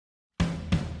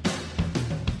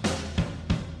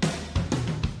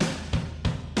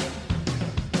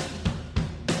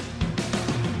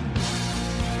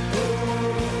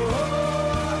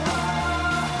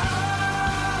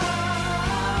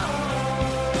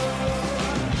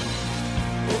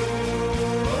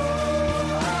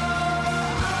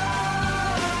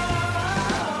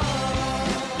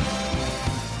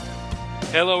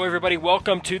Hello, everybody.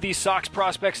 Welcome to the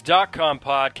SoxProspects.com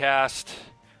podcast.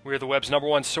 We're the web's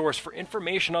 #1 source for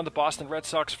information on the Boston Red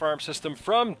Sox farm system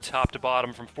from top to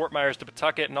bottom, from Fort Myers to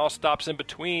Pawtucket and all stops in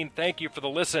between. Thank you for the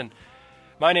listen.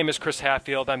 My name is Chris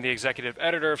Hatfield. I'm the executive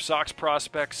editor of Sox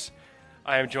Prospects.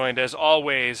 I am joined, as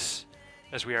always,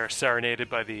 as we are serenaded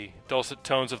by the dulcet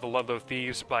tones of the Ludlow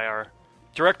Thieves, by our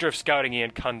director of scouting,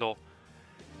 Ian Kundle.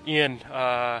 Ian,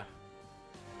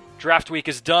 draft week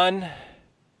is done.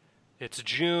 It's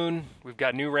June. We've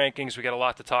got new rankings. We got a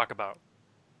lot to talk about.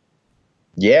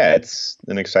 Yeah, it's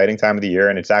an exciting time of the year,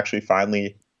 and it's actually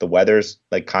finally, the weather's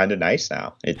like kind of nice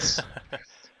now. It's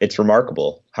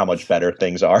remarkable how much better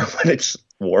things are when it's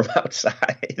warm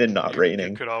outside and not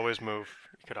raining. You could always move.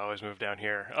 You could always move down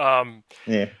here.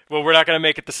 Yeah. Well, we're not going to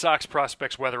make it the Sox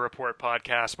Prospects Weather Report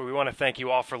podcast, but we want to thank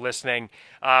you all for listening.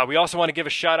 We also want to give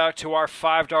a shout out to our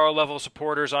 $5 level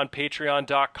supporters on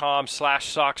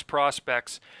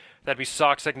patreon.com/SoxProspects. That'd be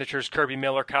Sox signatures: Kirby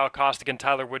Miller, Kyle Costigan,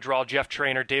 Tyler Woodrow, Jeff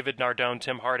Traynor, David Nardone,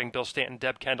 Tim Harding, Bill Stanton,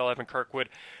 Deb Kendall, Evan Kirkwood,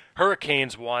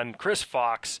 Hurricanes 1, Chris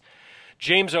Fox,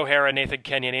 James O'Hara, Nathan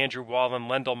Kenyon, Andrew Wallen,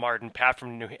 Lendell Martin, Pat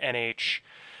from New NH,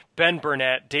 Ben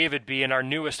Burnett, David B., and our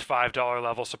newest $5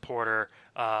 level supporter,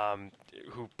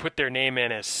 who put their name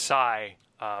in as Cy.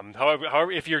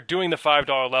 However, if you're doing the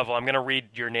 $5 level, I'm going to read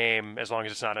your name as long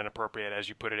as it's not inappropriate, as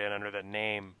you put it in under the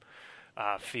name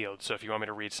field. So if you want me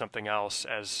to read something else,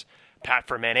 as Pat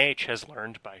from NH has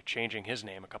learned by changing his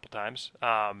name a couple times,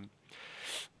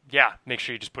 make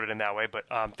sure you just put it in that way. But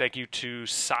thank you to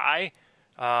Cy.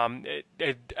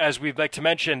 As we'd like to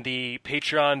mention, the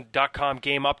patreon.com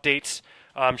game updates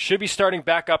should be starting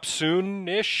back up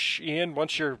soon-ish, Ian,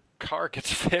 once your car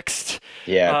gets fixed.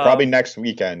 Yeah, probably next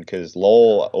weekend, because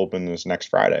Lowell opens next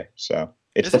Friday, so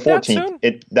it's the 14th.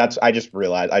 I just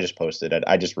posted it.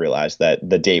 I just realized that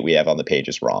the date we have on the page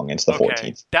is wrong. It's the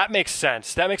 14th. That makes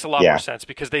sense. That makes a lot more sense,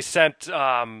 because they sent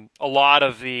a lot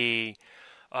of the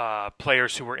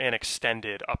players who were in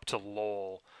extended up to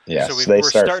Lowell. Yeah, so we're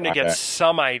starting to get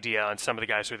some idea on some of the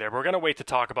guys who are there. But we're going to wait to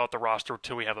talk about the roster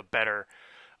until we have a better,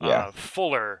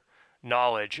 fuller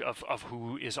knowledge of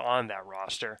who is on that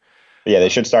roster. Yeah, they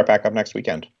should start back up next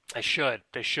weekend. They should.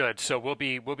 So we'll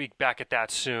be back at that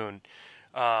soon.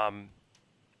 So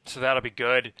that'll be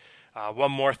good.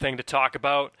 One more thing to talk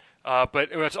about, but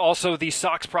it's also the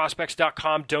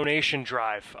SoxProspects.com donation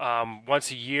drive.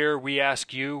 Once a year, we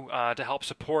ask you to help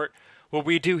support what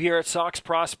we do here at Sox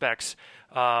Prospects.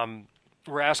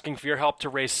 We're asking for your help to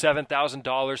raise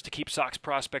 $7,000 to keep Sox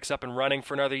Prospects up and running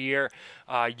for another year.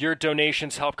 Your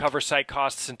donations help cover site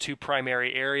costs in two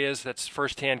primary areas. That's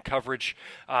firsthand coverage,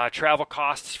 travel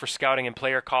costs for scouting and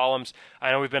player columns.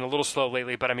 I know we've been a little slow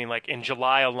lately, but I mean, like in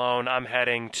July alone, I'm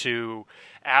heading to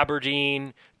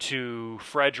Aberdeen, to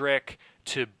Frederick,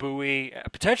 to Bowie.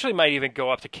 Potentially might even go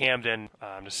up to Camden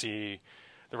to see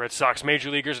the Red Sox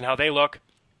major leaguers and how they look.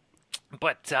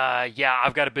 But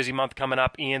I've got a busy month coming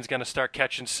up. Ian's going to start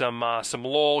catching some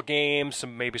Lowell games,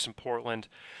 maybe some Portland.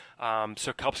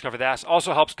 So it helps cover that.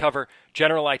 Also helps cover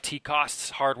general IT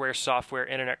costs, hardware, software,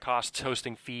 internet costs,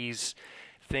 hosting fees,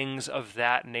 things of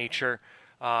that nature.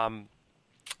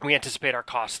 We anticipate our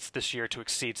costs this year to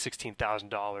exceed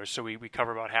 $16,000, so we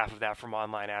cover about half of that from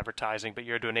online advertising. But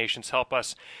your donations help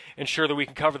us ensure that we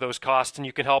can cover those costs, and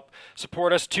you can help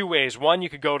support us two ways. One, you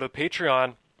could go to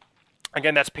Patreon.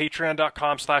 Again, that's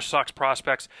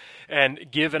patreon.com/SoxProspects,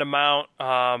 and give an amount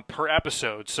per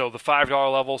episode. So the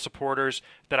 $5 level supporters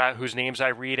whose names I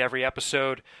read every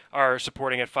episode are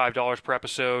supporting at $5 per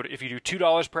episode. If you do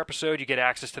 $2 per episode, you get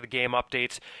access to the game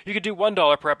updates. You could do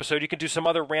 $1 per episode. You could do some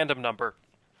other random number.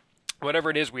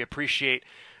 Whatever it is, we appreciate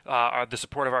the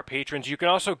support of our patrons. You can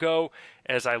also go,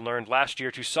 as I learned last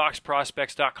year, to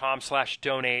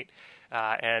SoxProspects.com/donate.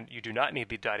 And you do not need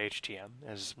the .htm,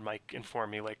 as Mike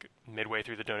informed me like midway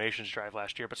through the donations drive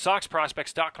last year. But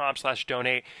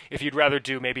SoxProspects.com/donate if you'd rather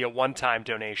do maybe a one-time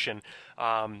donation.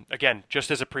 Again,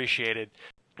 just as appreciated.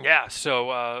 Yeah,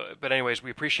 but anyways, we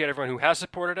appreciate everyone who has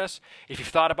supported us. If you've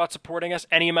thought about supporting us,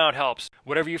 any amount helps.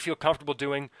 Whatever you feel comfortable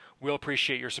doing, we'll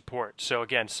appreciate your support. So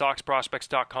again,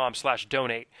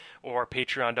 SoxProspects.com/donate or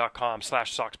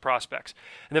Patreon.com/SoxProspects.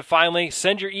 And then finally,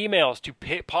 send your emails to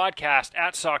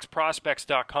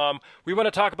podcast@SoxProspects.com. We want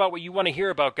to talk about what you want to hear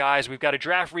about, guys. We've got a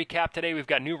draft recap today. We've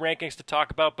got new rankings to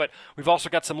talk about, but we've also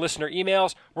got some listener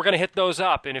emails. We're going to hit those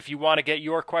up. And if you want to get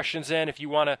your questions in, if you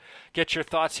want to get your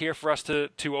thoughts here for us to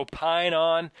opine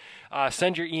on,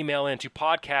 send your email in to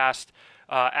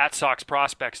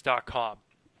podcast@SoxProspects.com.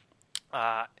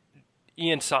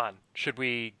 Ian San, should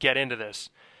we get into this?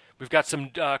 We've got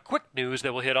some quick news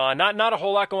that we'll hit on. Not a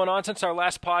whole lot going on since our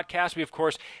last podcast. We, of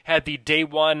course, had the day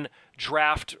one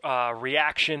draft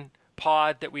reaction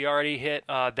SPPod that we already hit.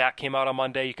 That came out on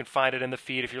Monday. You can find it in the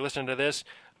feed. If you're listening to this,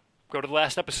 go to the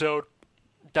last episode.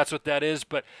 That's what that is.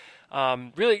 But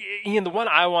really, Ian, the one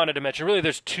I wanted to mention, really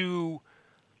there's two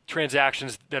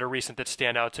transactions that are recent that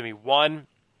stand out to me. One,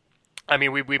 I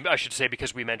mean, I should say,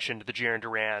 because we mentioned the Jarren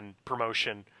Duran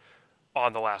promotion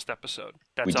on the last episode.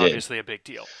 That's obviously a big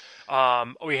deal.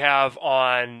 We have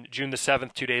on June the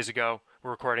 7th, 2 days ago,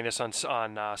 we're recording this on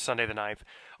Sunday the 9th.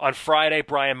 On Friday,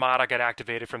 Bryan Mata got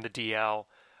activated from the DL.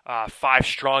 5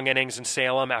 strong innings in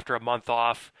Salem after a month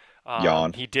off.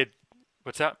 Yawn. He did.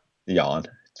 What's that? Yawn.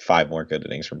 5 more good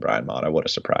innings from Bryan Mata. What a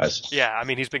surprise. Yeah, I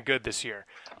mean, he's been good this year.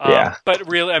 Yeah. But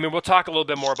really, I mean, we'll talk a little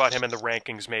bit more about him in the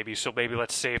rankings maybe, so maybe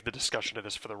let's save the discussion of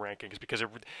this for the rankings, because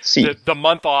the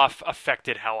month off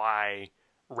affected how I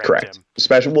ranked him.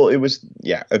 Especially, well, it was,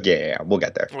 okay, we'll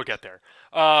get there. We'll get there.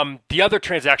 The other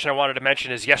transaction I wanted to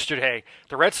mention is yesterday,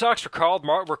 the Red Sox recalled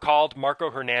Marco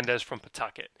Hernandez from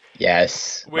Pawtucket.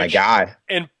 Yes, my guy.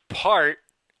 In part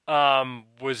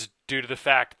was due to the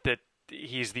fact that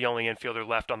he's the only infielder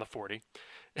left on the 40.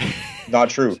 Not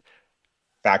true.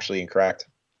 Factually incorrect.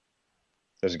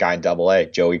 There's a guy in Double-A,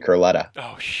 Joey Curletta.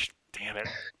 Oh, damn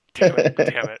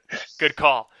it. Good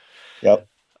call. Yep.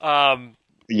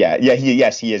 He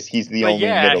is. He's the only.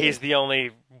 Yeah, he's the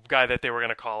only guy that they were going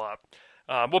to call up.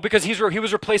 Well, because he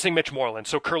was replacing Mitch Moreland,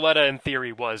 so Curletta, in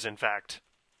theory, was in fact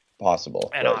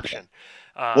possible an option.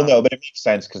 Well, no, but it makes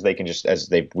sense because they can just, as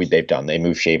they've done, they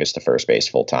move Chavis to first base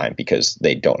full time because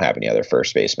they don't have any other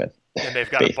first basemen. And they've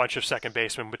got a bunch of second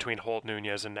basemen between Holt,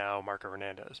 Nunez, and now Marco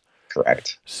Hernandez.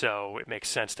 Correct. So it makes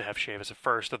sense to have Chavis at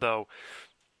first. Although,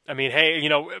 I mean, hey,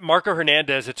 Marco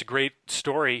Hernandez, it's a great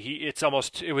story. It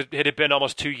had been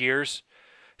almost 2 years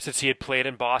since he had played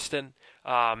in Boston.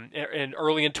 And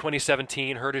early in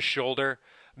 2017, hurt his shoulder.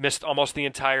 Missed almost the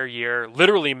entire year,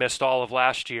 literally missed all of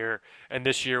last year, and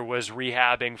this year was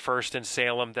rehabbing first in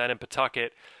Salem, then in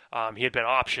Pawtucket. He had been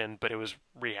optioned, but it was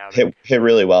rehabbing. Hit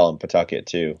really well in Pawtucket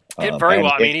too. Hit very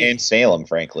well. And Salem,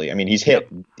 frankly. I mean, he's hit.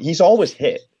 Yep. He's always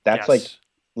hit. That's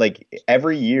like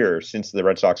every year since the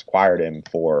Red Sox acquired him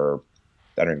for,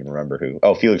 I don't even remember who.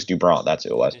 Oh, Felix Dubron. That's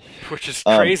who it was. Which is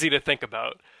crazy to think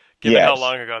about, given how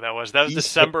long ago that was. That was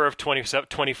December of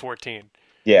 2014.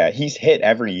 Yeah, he's hit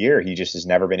every year. He just has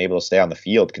never been able to stay on the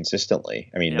field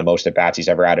consistently. I mean, the most at-bats he's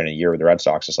ever had in a year with the Red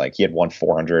Sox is he had won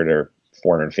 400 or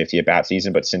 450 at-bat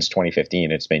season, but since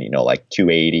 2015, it's been,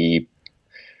 280,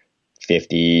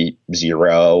 50,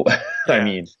 0. Yeah. I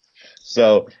mean,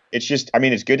 so it's just,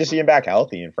 it's good to see him back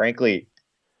healthy. And frankly,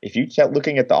 if you kept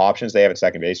looking at the options they have at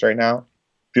second base right now,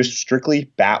 just strictly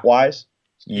bat-wise,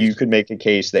 you could make a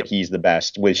case that he's the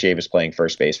best with Chavis playing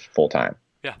first base full-time.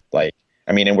 Yeah.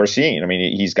 And we're seeing, I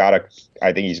think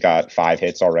he's got 5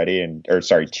 hits already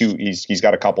 2. He's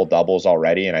got a couple doubles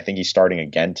already. And I think he's starting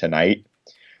again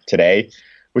today,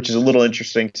 which is a little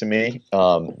interesting to me,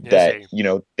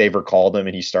 they've recalled him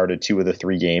and he started 2 of the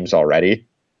 3 games already.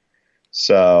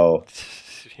 So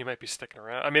he might be sticking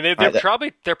around. I mean,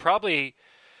 they're probably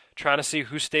trying to see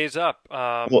who stays up.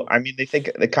 They think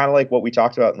they kind of like what we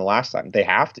talked about in the last time. They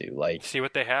have to see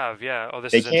what they have. Yeah. Oh,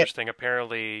 this is interesting.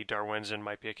 Apparently, Darwinzon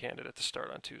might be a candidate to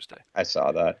start on Tuesday. I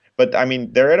saw that, but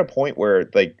they're at a point where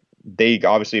they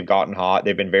obviously have gotten hot.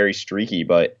 They've been very streaky,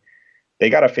 but they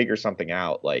got to figure something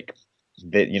out.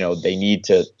 They need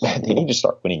to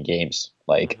start winning games.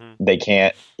 They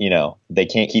can't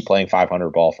keep playing 500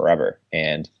 ball forever.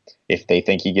 And if they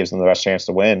think he gives them the best chance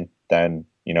to win, then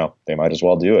they might as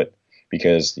well do it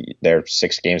because they're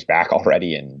 6 games back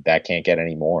already, and that can't get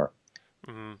any more.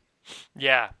 Mm-hmm.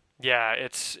 Yeah.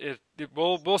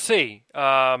 We'll see.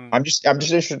 I'm just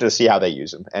interested to see how they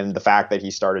use him, and the fact that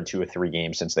he started 2 or 3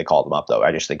 games since they called him up, though,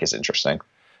 I just think is interesting.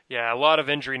 Yeah, a lot of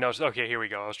injury notes. Okay, here we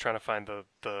go. I was trying to find the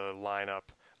lineup.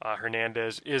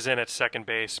 Hernandez is in at second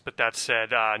base, but that said,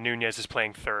 Nunez is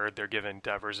playing third. They're giving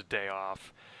Devers a day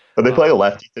off. But they play a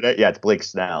lefty today. Yeah, it's Blake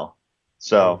Snell.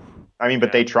 So,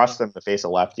 but they trust them to face a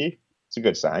lefty. It's a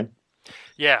good sign.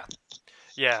 Yeah.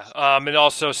 And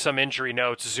also some injury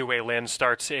notes. Zue Lin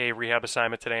starts a rehab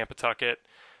assignment today in Pawtucket.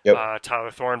 Yep.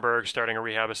 Tyler Thornburg starting a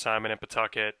rehab assignment in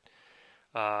Pawtucket.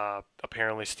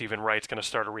 Apparently Stephen Wright's going to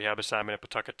start a rehab assignment in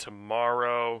Pawtucket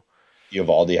tomorrow.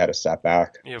 Eovaldi had a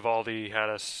setback. Did he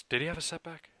have a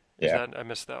setback? I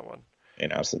missed that one. They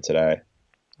announced it today.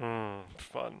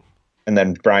 Fun. And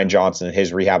then Brian Johnson,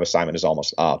 his rehab assignment is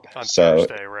almost up. On so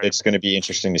Thursday, right? It's going to be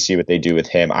interesting to see what they do with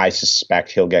him. I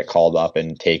suspect he'll get called up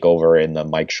and take over in the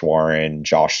Mike Shawaryn,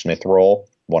 Josh Smith role,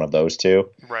 one of those two.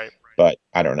 Right. But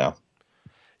I don't know.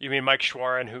 You mean Mike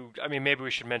Shawaryn, maybe we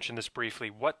should mention this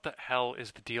briefly. What the hell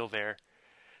is the deal there?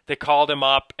 They called him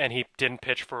up and he didn't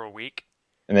pitch for a week.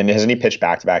 And then hasn't he pitched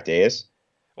back-to-back days?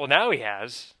 Well, now he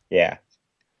has. Yeah.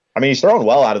 I mean, he's throwing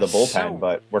well out of the bullpen, So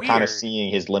but we're kind of weird.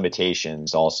 seeing his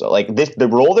limitations also. Like the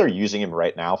role they're using him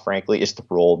right now, frankly, is the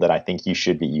role that I think he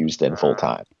should be used in full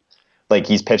time. Like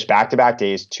he's pitched back-to-back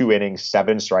days, 2 innings,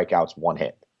 7 strikeouts, 1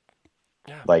 hit.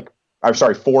 Yeah. Like, I'm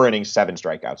sorry, 4 innings, 7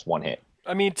 strikeouts, 1 hit.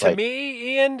 I mean, to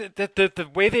me, Ian, the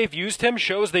way they've used him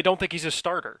shows they don't think he's a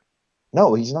starter.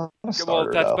 No, he's not a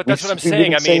starter. Well, but that's what I'm saying.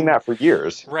 We've been saying that for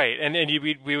years, right? And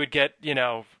we would get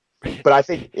But I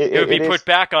think it would be put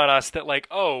back on us that like,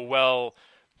 oh well,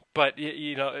 but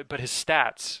but his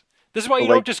stats. This is why you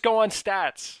don't just go on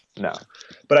stats. No,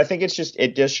 but I think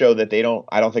it does show that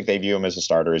I don't think they view him as a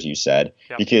starter, as you said,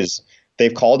 because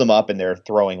they've called him up and they're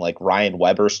throwing like Ryan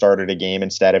Weber started a game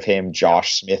instead of him.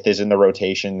 Josh Smith is in the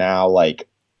rotation now. Like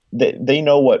they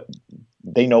know what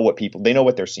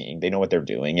they're seeing. They know what they're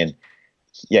doing. And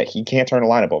yeah, he can't turn a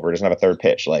lineup over. He doesn't have a third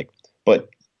pitch. But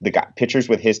pitchers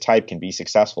with his type can be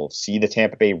successful. See the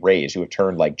Tampa Bay Rays, who have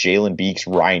turned like Jalen Beeks,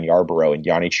 Ryan Yarbrough, and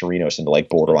Yanni Chirinos into like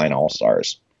borderline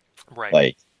all-stars.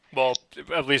 Right. Well,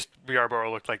 at least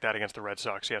Yarbrough looked like that against the Red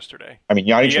Sox yesterday. I mean,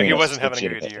 Yanni Chirinos he wasn't having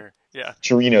a good year. Yeah.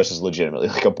 Chirinos is legitimately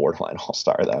like a borderline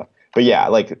all-star, though. But yeah,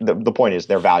 like the point is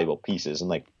they're valuable pieces, and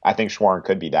like I think Shawaryn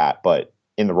could be that, but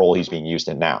in the role he's being used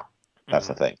in now, that's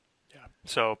the thing. Yeah.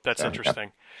 So that's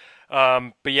interesting. Yeah.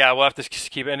 But yeah, we'll have to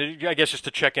keep. And I guess just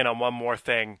to check in on one more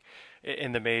thing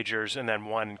in the majors, and then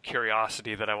one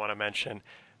curiosity that I want to mention: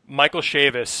 Michael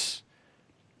Chavis.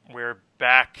 We're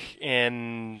back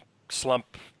in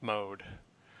slump mode.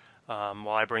 While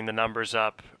I bring the numbers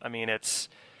up, I mean it's.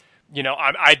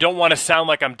 I don't want to sound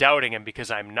like I'm doubting him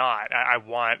because I'm not. I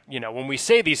want, when we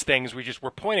say these things,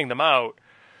 we're pointing them out.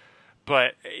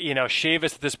 But,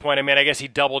 Chavis at this point, I mean, I guess he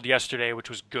doubled yesterday, which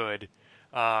was good.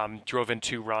 Drove in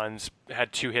 2 runs,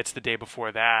 had 2 hits the day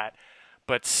before that.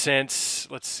 But since,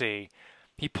 let's see,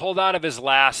 he pulled out of his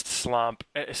last slump,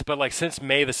 but like since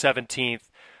May the 17th,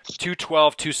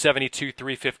 212, 272,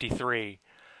 353.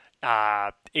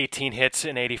 18 hits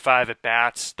and 85 at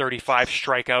bats, 35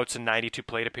 strikeouts and 92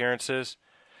 plate appearances.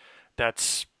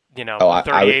 That's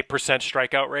 38%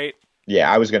 strikeout rate.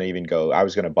 Yeah, I was going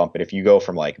to bump it. If you go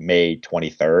from like May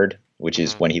 23rd, which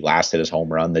is when he last hit his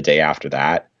home run, the day after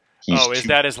that. Is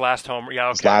that his last home? Yeah,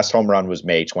 okay. His last home run was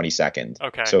May 22nd.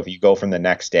 Okay. So if you go from the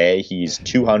next day, he's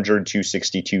 200,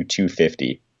 262,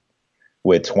 250.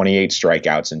 With 28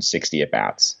 strikeouts and 60 at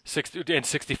bats,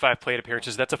 65 plate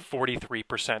appearances. That's a 43%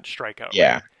 strikeout.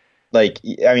 Yeah, rate. Like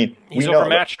I mean, he's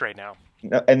overmatched right now.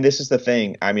 And this is the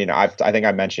thing. I mean, I think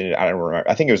I mentioned it. I don't remember.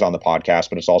 I think it was on the podcast,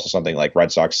 but it's also something like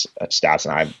Red Sox stats,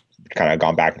 and I've kind of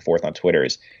gone back and forth on Twitter.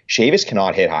 Is Chavis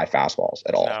cannot hit high fastballs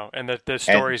at all. No, and the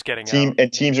story's getting out.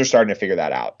 And teams are starting to figure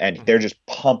that out, and they're just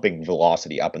pumping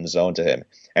velocity up in the zone to him.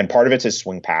 And part of it's his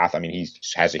swing path. I mean, he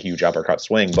has a huge uppercut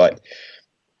swing, but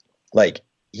like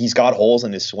he's got holes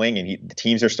in his swing, and the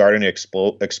teams are starting to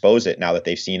expose it now that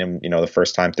they've seen him, the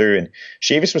first time through. And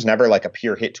Chavis was never like a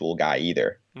pure hit tool guy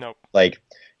either. Nope. Like,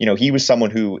 he was someone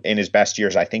who in his best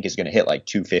years, I think is going to hit like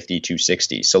 250,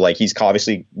 260. So like he's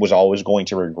obviously was always going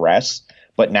to regress,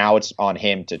 but now it's on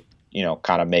him to,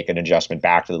 kind of make an adjustment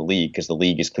back to the league because the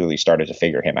league has clearly started to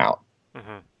figure him out.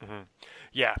 Mm-hmm, mm-hmm.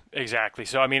 Yeah, exactly.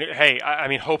 So, I mean, hey, I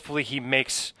mean, hopefully he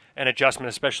makes an adjustment,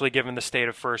 especially given the state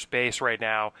of first base right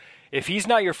now. If he's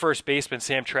not your first baseman,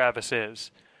 Sam Travis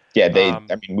is. Yeah,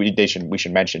 we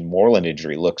should mention Moreland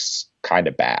injury looks kind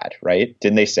of bad, right?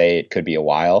 Didn't they say it could be a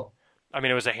while? I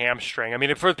mean, it was a hamstring. I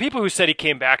mean, for the people who said he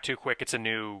came back too quick, it's a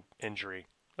new injury.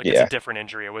 Like it's a different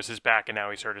injury. It was his back, and now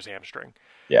he's hurt his hamstring.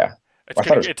 Yeah, it's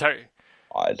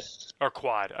quad or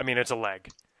quad. I mean, it's a leg.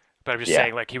 But I'm just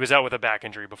saying, like, he was out with a back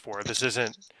injury before. This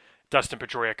isn't Dustin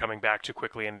Pedroia coming back too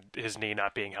quickly and his knee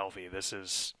not being healthy. This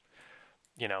is,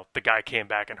 the guy came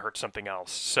back and hurt something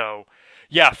else. So,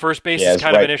 yeah, first base is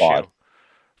kind of an issue.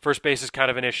 First base is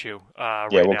kind of an issue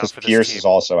right now because for this Pierce team. is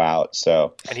also out.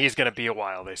 So, and he's going to be a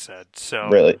while, they said. So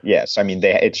really, yes. I mean,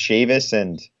 it's Chavis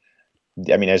and,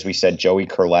 I mean, as we said, Joey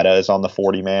Curletta is on the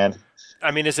 40-man. I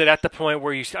mean, is it at the point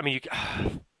where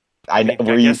I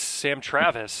guess Sam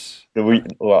Travis.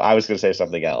 Well, I was going to say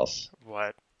something else.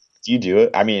 What? Do you do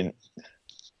it? I mean,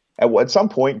 at some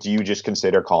point, do you just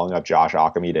consider calling up Josh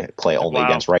Ockimey to play only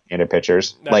against right-handed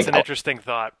pitchers? That's an interesting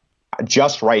thought.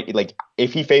 Just right. Like,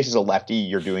 if he faces a lefty,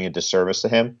 you're doing a disservice to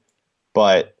him.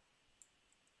 But,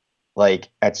 like,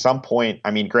 at some point,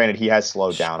 I mean, granted, he has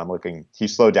slowed down.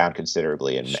 He's slowed down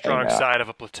considerably. Strong side of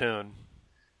a platoon.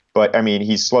 But, I mean,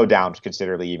 he's slowed down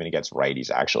considerably even against righties,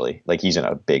 actually. Like, he's in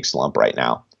a big slump right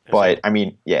now. I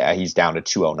mean, yeah, he's down to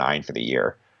 209 for the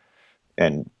year.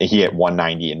 And he hit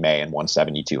 190 in May and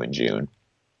 172 in June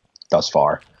thus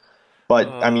far. But,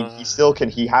 I mean,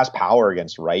 he has power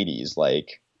against righties.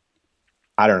 Like,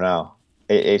 I don't know.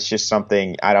 It's just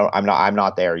something I'm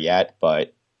not there yet,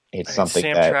 but it's something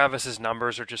Sam that Travis's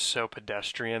numbers are just so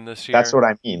pedestrian this that's year. what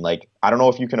I mean. Like, I don't know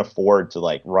if you can afford to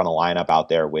like run a lineup out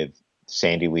there with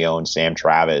Sandy Leon, Sam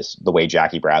Travis, the way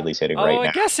Jackie Bradley's hitting right I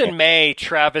now. guess in May,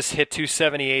 Travis hit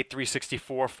 278,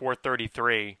 364,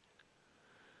 433.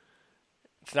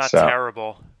 It's not So,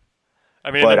 terrible.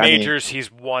 I mean, in the majors, he's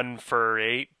 1 for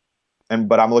 8.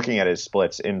 But I'm looking at his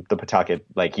splits in the Pawtucket.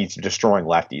 Like, he's destroying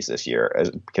lefties this year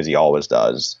because he always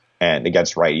does. And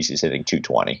against righties, he's hitting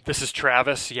 220. This is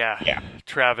Travis, yeah. Yeah.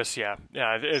 Travis, yeah.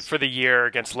 For the year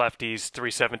against lefties,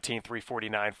 317,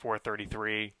 349,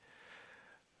 433.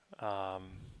 But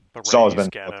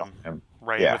righties get him.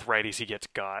 Right, yeah. With righties, he gets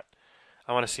got.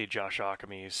 I want to see Josh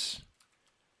Ockimey's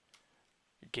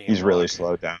game. He's really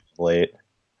slowed down late.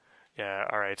 Yeah.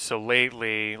 All right. So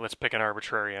lately, let's pick an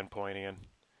arbitrary endpoint, Ian.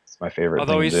 It's my favorite.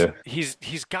 Although thing to do.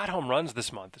 he's got home runs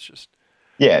this month. It's just.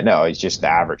 Yeah. No. He's just the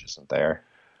average isn't there.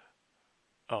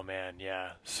 Oh man.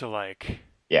 Yeah. So like.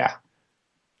 Yeah.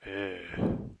 Yeah.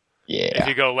 If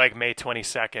you go like May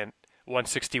 22nd.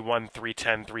 161,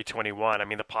 310, 321. I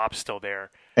mean, the pop's still there,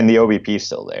 and the OBP's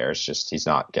still there. It's just he's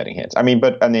not getting hits. I mean,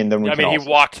 he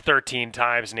walked 13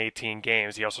 times in 18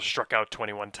 games. He also struck out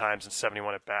 21 times in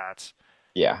 71 at bats.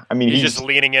 Yeah, I mean, he's just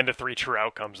leaning into 3 true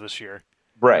outcomes this year.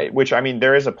 Right. Which I mean,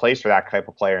 there is a place for that type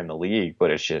of player in the league,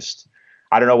 but it's just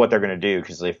I don't know what they're going to do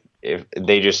because if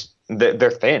they just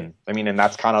they're thin. I mean, and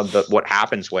that's kind of what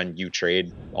happens when you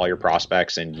trade all your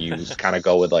prospects and you kind of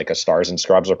go with like a stars and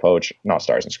scrubs approach. Not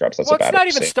stars and scrubs. That's it's not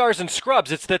even stars and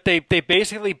scrubs. It's that they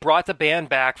basically brought the band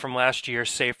back from last year,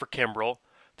 save for Kimbrel,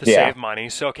 to save money.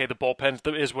 So okay, the bullpen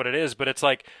is what it is, but it's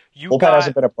like bullpen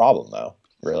hasn't been a problem though.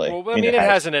 Really? Well, I mean, it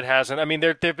hasn't. I mean,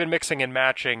 they've been mixing and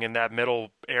matching in that middle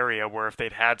area where if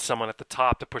they'd had someone at the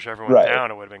top to push everyone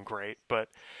down, it would have been great. But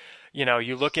you know,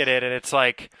 you look at it and it's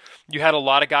like you had a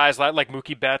lot of guys like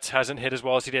Mookie Betts hasn't hit as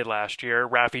well as he did last year.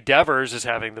 Rafi Devers is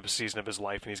having the season of his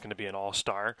life and he's going to be an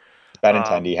all-star.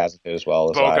 Benintendi hasn't hit as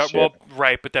well as last year. Well,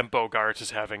 right, but then Bogaerts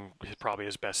is having probably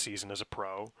his best season as a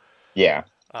pro. Yeah.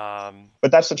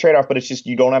 But that's the trade-off, but it's just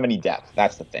you don't have any depth.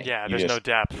 That's the thing. Yeah, there's no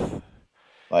depth.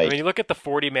 Like, I mean, you look at the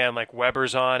 40-man, like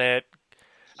Weber's on it.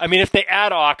 I mean, if they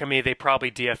add Ockimey, they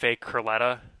probably DFA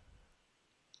Curletta.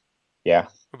 Yeah.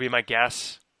 Would be my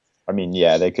guess. I mean,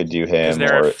 yeah, they could do him. Because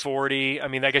they're at 40. I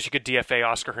mean, I guess you could DFA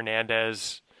Oscar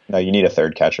Hernandez. No, you need a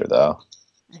third catcher, though.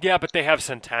 Yeah, but they have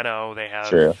Centeno. They have.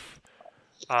 True.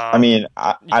 I mean,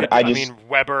 I mean,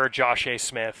 Weber, Josh A.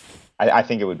 Smith. I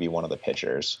think it would be one of the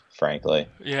pitchers, frankly.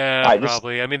 Yeah,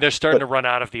 probably. I mean, they're starting to run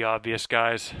out of the obvious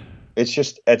guys. It's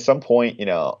just at some point, you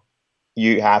know,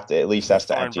 you have to at least that's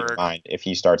to empty your mind if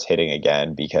he starts hitting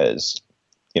again because.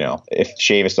 You know, if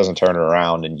Chavis doesn't turn it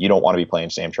around, and you don't want to be playing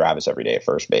Sam Travis every day at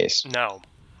first base. No.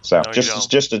 So just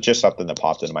something that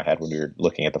popped into my head when we were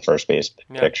looking at the first base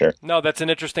picture. No, that's an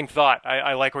interesting thought.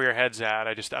 I like where your head's at.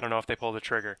 I don't know if they pull the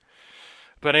trigger.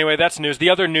 But anyway, that's news. The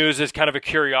other news is kind of a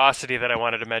curiosity that I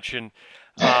wanted to mention.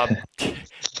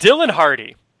 Dylan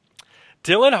Hardy.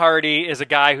 Dylan Hardy is a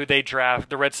guy who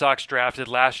the Red Sox drafted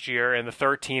last year in the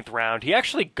 13th round. He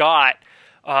actually got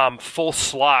full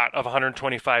slot of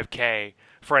 125K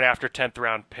for an after 10th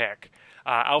round pick.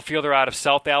 Outfielder out of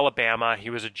South Alabama.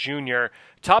 He was a junior.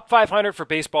 Top 500 for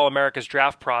Baseball America's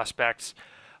draft prospects.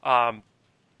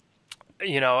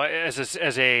 You know,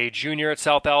 as a junior at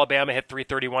South Alabama, hit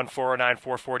 331, 409,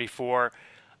 444.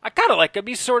 I kind of like him.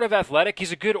 He's sort of athletic.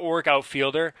 He's a good org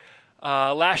outfielder.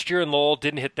 Last year in Lowell,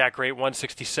 didn't hit that great,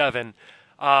 167.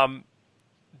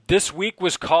 This week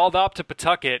was called up to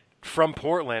Pawtucket from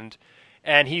Portland,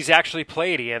 and he's actually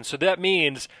played, Ian. So that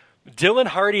means Dylan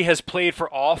Hardy has played for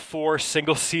all 4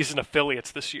 single-season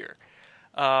affiliates this year,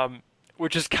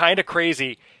 which is kind of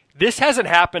crazy. This hasn't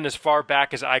happened as far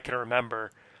back as I can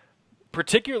remember,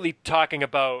 particularly talking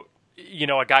about, you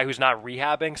know, a guy who's not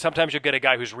rehabbing. Sometimes you'll get a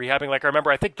guy who's rehabbing. Like I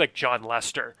remember, I think like John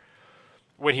Lester,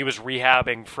 when he was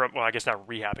rehabbing from, well, I guess not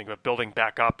rehabbing, but building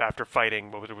back up after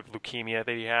fighting, what was it, with leukemia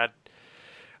that he had,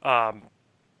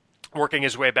 working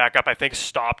his way back up, I think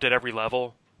stopped at every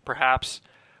level, perhaps.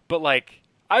 But like,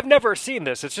 I've never seen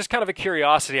this. It's just kind of a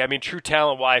curiosity. I mean, true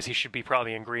talent-wise, he should be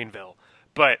probably in Greenville.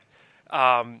 But,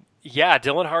 yeah,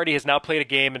 Dylan Hardy has now played a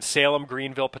game in Salem,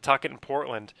 Greenville, Pawtucket, and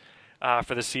Portland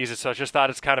for the season. So I just thought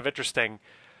it's kind of interesting.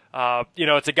 You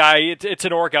know, it's a guy, it's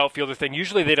an org outfielder thing.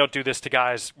 Usually they don't do this to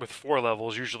guys with 4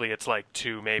 levels. Usually it's like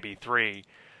 2, maybe 3.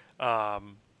 But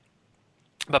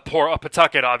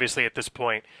Pawtucket, obviously, at this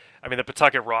point, I mean, the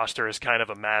Pawtucket roster is kind of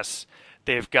a mess.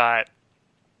 They've got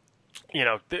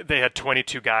they had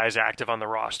 22 guys active on the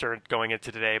roster going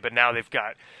into today, but now they've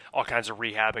got all kinds of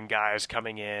rehabbing guys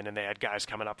coming in, and they had guys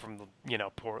coming up from,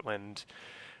 Portland.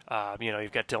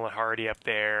 You've got Dylan Hardy up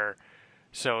there.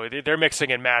 So they're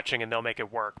mixing and matching, and they'll make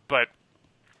it work. But,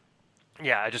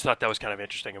 yeah, I just thought that was kind of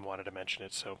interesting and wanted to mention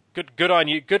it. So good on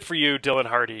you. Good for you, Dylan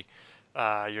Hardy.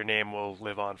 Your name will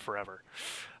live on forever.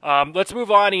 Let's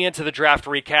move on into the draft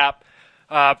recap.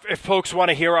 If folks want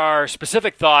to hear our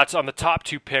specific thoughts on the top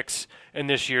 2 picks in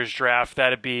this year's draft,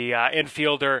 that'd be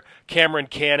infielder Cameron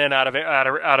Cannon out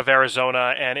of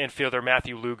Arizona and infielder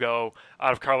Matthew Lugo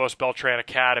out of Carlos Beltran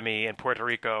Academy in Puerto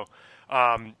Rico.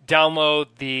 Download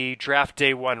the Draft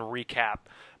Day 1 recap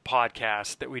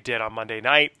podcast that we did on Monday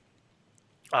night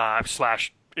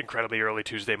 / incredibly early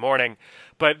Tuesday morning.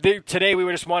 But today we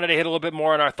just wanted to hit a little bit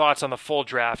more on our thoughts on the full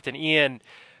draft. And Ian,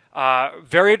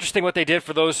 very interesting what they did.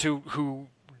 For those who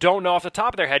don't know off the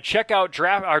top of their head, check out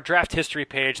our draft history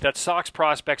page. That's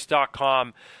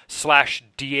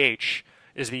soxprospects.com/DH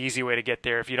is the easy way to get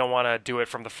there if you don't want to do it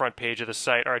from the front page of the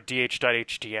site, or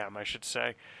dh.htm, I should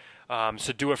say.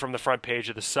 So do it from the front page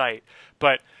of the site.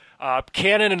 But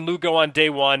Cannon and Lugo on day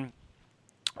 1.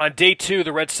 On day 2,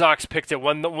 the Red Sox picked at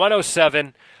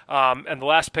 107, and the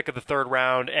last pick of the 3rd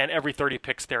round, and every 30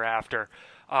 picks thereafter.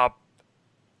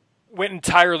 Went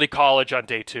entirely college on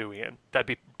day 2, Ian. That'd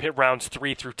be rounds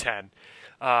 3 through 10.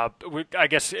 I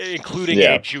guess including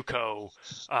a JUCO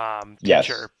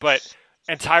pitcher, but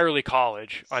entirely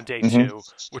college on day 2,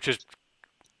 which is,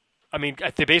 they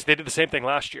did the same thing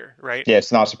last year, right? Yeah,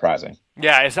 it's not surprising.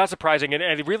 Yeah, it's not surprising,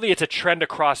 and really it's a trend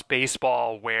across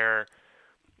baseball where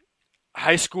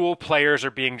high school players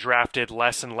are being drafted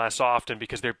less and less often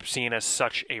because they're seen as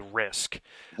such a risk.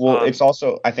 Well, it's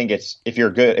also, I think it's, if you're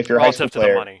a high school player,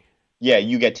 to the money. Yeah,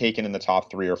 you get taken in the top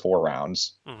 3 or 4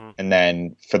 rounds, and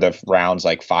then for the rounds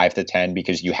like 5 to 10,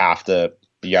 because you have to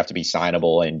be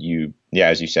signable, and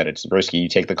as you said, it's risky. You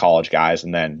take the college guys,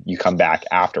 and then you come back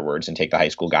afterwards and take the high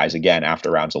school guys again after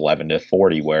rounds 11 to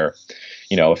 40, where,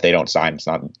 if they don't sign,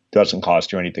 doesn't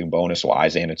cost you anything bonus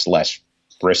wise, and it's less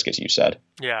risk, as you said.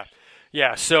 Yeah.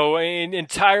 So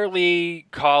entirely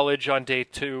college on day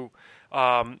 2.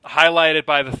 Highlighted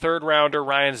by the 3rd rounder,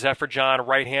 Ryan Zaferjahn,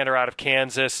 right-hander out of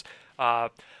Kansas.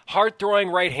 Hard-throwing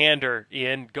right-hander,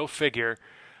 Ian, go figure.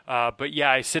 But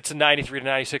yeah, he sits in 93 to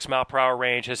 96 mile per hour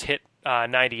range, has hit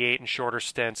 98 in shorter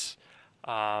stints.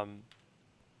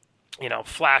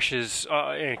 Flashes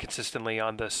inconsistently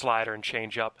on the slider and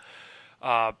changeup.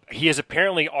 He is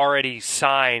apparently already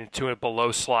signed to a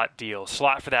below slot deal.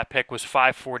 Slot for that pick was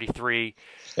 $543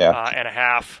 and a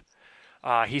half.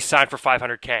 He signed for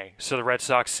 $500K, so the Red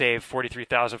Sox saved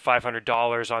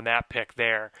 $43,500 on that pick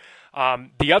there.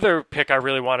 The other pick I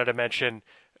really wanted to mention,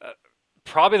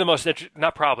 probably the most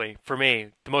for me,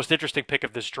 the most interesting pick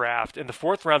of this draft. In the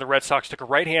 4th round, the Red Sox took a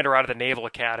right-hander out of the Naval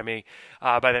Academy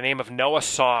by the name of Noah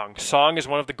Song. Song is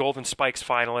one of the Golden Spikes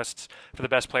finalists for the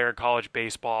best player in college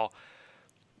baseball.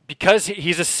 Because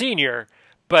he's a senior,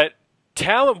 but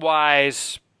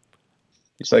talent-wise,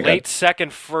 he's like late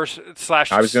second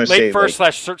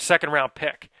round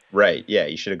pick. Right. Yeah,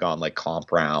 you should have gone like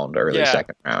comp round, early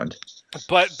second round.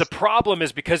 But the problem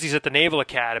is, because he's at the Naval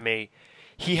Academy,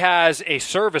 he has a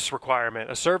service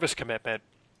requirement, a service commitment,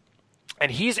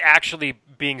 and he's actually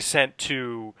being sent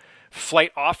to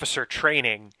flight officer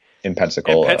training in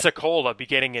Pensacola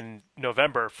beginning in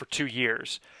November for 2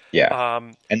 years. Yeah.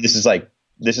 And this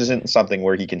isn't something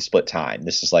where he can split time.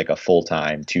 This is like a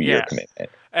full-time 2-year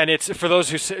commitment. And it's for those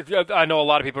who I know a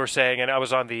lot of people are saying, and I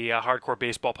was on the Hardcore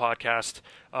Baseball podcast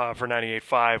for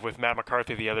 98.5 with Matt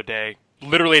McCarthy the other day,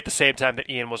 literally at the same time that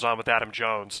Ian was on with Adam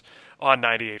Jones on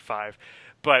 98.5.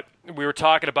 But we were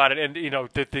talking about it, and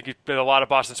a lot of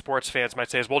Boston sports fans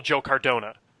might say is, well, Joe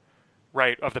Cardona,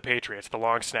 right, of the Patriots, the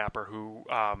long snapper who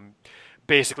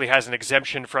basically has an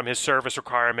exemption from his service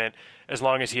requirement as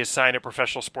long as he has signed a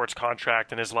professional sports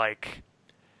contract and is like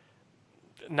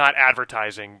not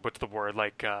advertising, what's the word,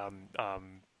 like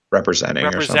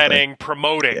representing,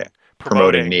 promoting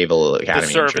Naval Academy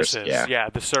the services.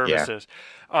 The services.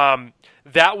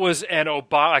 That was an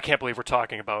Obama. I can't believe we're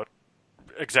talking about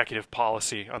executive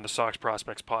policy on the Sox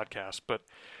Prospects podcast, but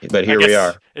here we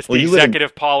are. It's the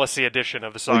executive policy edition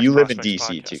of the Sox. Well, you Prospects live in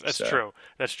DC podcast. too.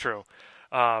 That's true.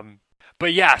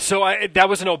 But yeah, so that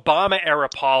was an Obama era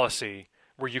policy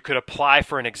where you could apply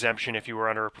for an exemption if you were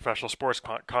under a professional sports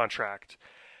contract.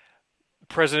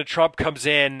 President Trump comes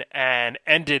in and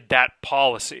ended that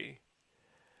policy.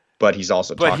 But he's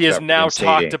also he has now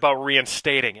talked about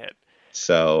reinstating it.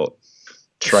 So,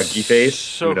 shruggy face.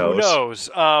 So who knows?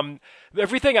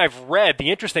 Everything I've read,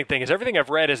 the interesting thing is everything I've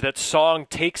read is that Song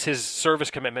takes his service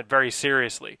commitment very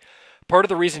seriously. part of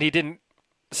the reason he didn't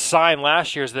sign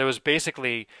last year is there was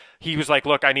basically, he was like,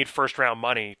 look, I need first round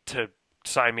money to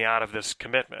sign me out of this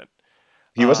commitment.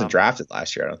 He wasn't drafted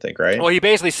last year, I don't think, right? Well, he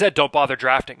basically said, don't bother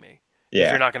drafting me if Yeah.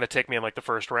 you're not going to take me in like the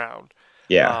first round.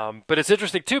 Yeah. But it's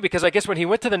interesting too, because I guess when he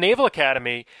went to the Naval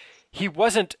Academy, he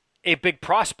wasn't a big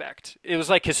prospect. It was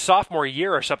like his sophomore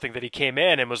year or something that he came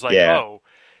in and was like, Yeah. oh,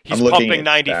 he's I'm looking pumping at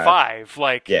 95.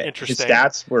 Like, Yeah, interesting. his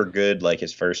stats were good like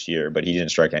his first year, but he didn't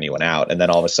strike anyone out. And then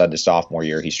all of a sudden, his sophomore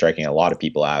year, he's striking a lot of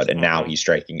people out, and now he's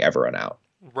striking everyone out.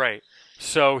 Right.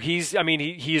 So he's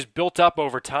built up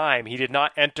over time. He did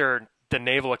not enter the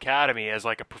Naval Academy as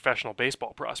like a professional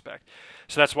baseball prospect.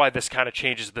 So that's why this kind of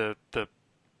changes the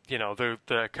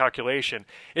calculation.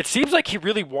 It seems like he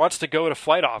really wants to go to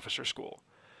flight officer school.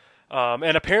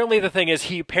 And apparently the thing is,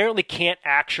 he apparently can't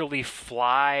actually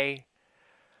fly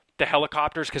the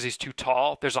helicopters because he's too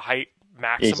tall. There's a height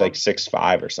maximum. He's like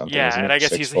 6'5" or something. Yeah, isn't and he? I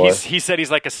guess 6'4". he said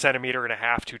he's like a centimeter and a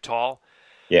half too tall.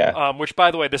 Yeah. Which, by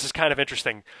the way, this is kind of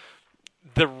interesting.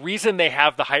 The reason they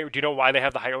have the height, do you know why they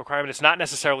have the height requirement? It's not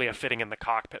necessarily a fitting in the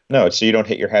cockpit. No, it's so you don't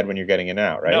hit your head when you're getting in and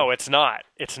out, right? No, it's not.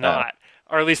 It's not.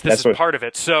 Or at least this is part of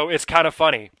it. So it's kind of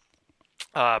funny.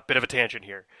 Bit of a tangent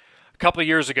here. A couple of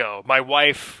years ago, my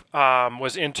wife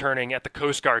was interning at the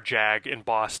Coast Guard JAG in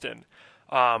Boston,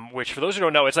 which, for those who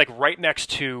don't know, it's like right next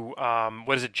to,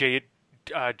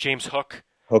 James Houck?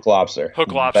 Houck Lobster.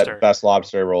 Houck Lobster. Best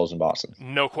lobster rolls in Boston.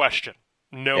 No question.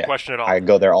 No question at all. I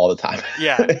go there all the time.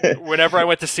 Yeah. Whenever I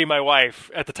went to see my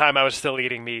wife, at the time I was still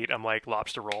eating meat, I'm like,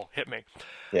 lobster roll, hit me.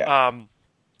 Yeah.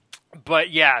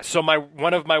 But yeah, so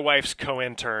one of my wife's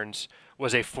co-interns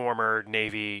was a former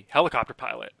Navy helicopter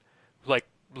pilot. Like,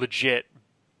 legit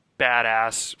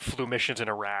badass, flew missions in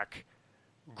Iraq.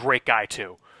 Great guy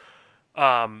too.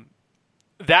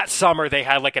 That summer they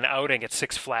had like an outing at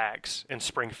Six Flags in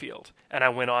Springfield, and I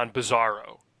went on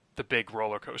Bazardo, the big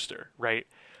roller coaster, right?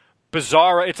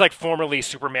 Bizarro, it's like formerly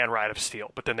Superman Ride of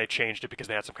Steel, but then they changed it because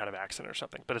they had some kind of accident or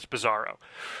something. But it's Bizarro.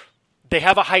 They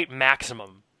have a height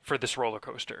maximum for this roller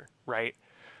coaster, right?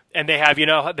 And they have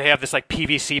this like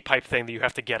PVC pipe thing that you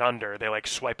have to get under. They like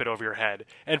swipe it over your head.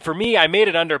 And for me, I made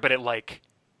it under, but it like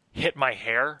hit my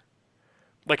hair.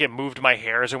 Like it moved my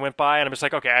hair as it went by. And I'm just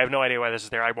like, okay, I have no idea why this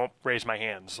is there. I won't raise my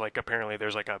hands. Like apparently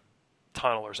there's like a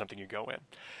tunnel or something you go in.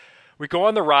 We go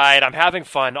on the ride. I'm having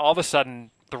fun. All of a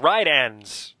sudden, the ride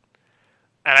ends.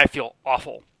 And I feel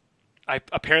awful.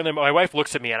 Apparently, my wife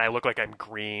looks at me and I look like I'm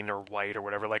green or white or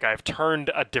whatever. Like I've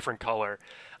turned a different color.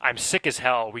 I'm sick as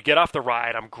hell. We get off the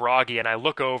ride. I'm groggy and I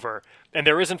look over and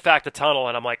there is in fact a tunnel.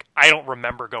 And I'm like, I don't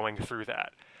remember going through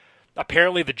that.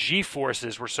 Apparently, the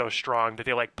G-forces were so strong that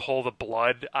they like pull the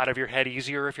blood out of your head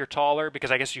easier if you're taller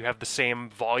because I guess you have the same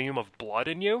volume of blood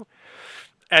in you.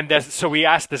 And so we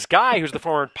asked this guy who's the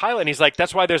former pilot, and he's like,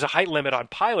 that's why there's a height limit on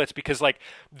pilots, because like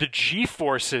the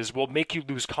G-forces will make you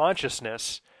lose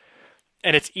consciousness,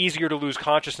 and it's easier to lose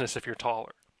consciousness if you're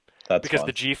taller. That's because fun.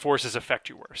 the G-forces affect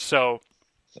you worse. So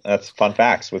that's fun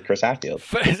facts with Chris Hatfield.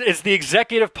 It's the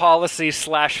executive policy /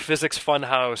 physics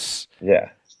funhouse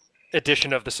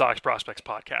edition of the Sox Prospects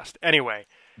podcast. Anyway.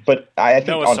 But I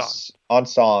think on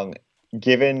Song,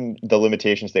 given the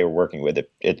limitations they were working with,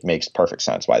 it makes perfect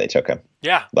sense why they took him.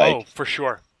 Yeah, for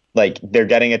sure. Like they're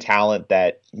getting a talent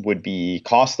that would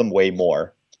cost them way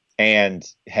more and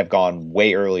have gone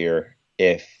way earlier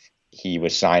if he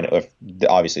was signed.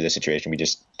 Obviously, the situation we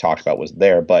just talked about was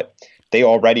there, but they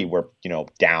already were,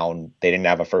 down. They didn't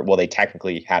have they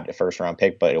technically had a first round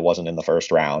pick, but it wasn't in the first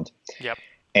round. Yep.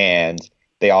 And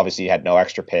they obviously had no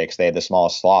extra picks. They had the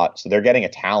smallest slot. So they're getting a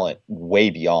talent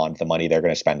way beyond the money they're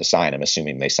going to spend to sign him,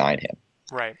 assuming they sign him.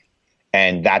 Right.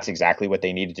 And that's exactly what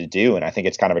they needed to do. And I think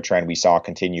it's kind of a trend we saw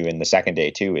continue in the second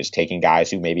day too, is taking guys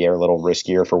who maybe are a little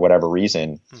riskier for whatever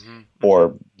reason,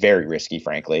 or very risky,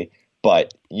 frankly.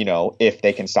 But, if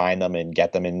they can sign them and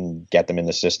get them in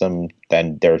the system,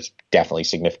 then there's definitely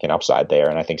significant upside there.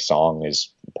 And I think Song is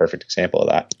a perfect example of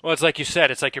that. Well, it's like you said,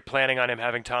 it's like you're planning on him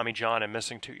having Tommy John and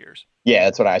missing 2 years. Yeah,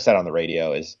 that's what I said on the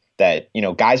radio, is that,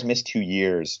 guys miss 2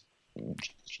 years.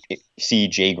 See,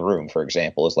 Jay Groome, for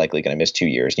example, is likely going to miss 2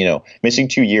 years. Missing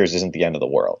 2 years isn't the end of the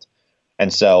world.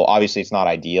 And so obviously it's not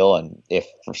ideal. And if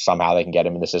somehow they can get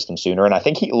him in the system sooner, and I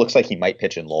think he looks like he might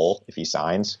pitch in Lowell if he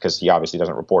signs, because he obviously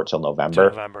doesn't report till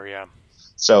November. Yeah.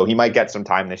 So he might get some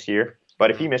time this year.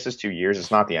 But if he misses 2 years, it's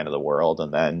not the end of the world.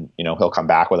 And then, he'll come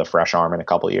back with a fresh arm in a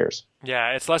couple of years.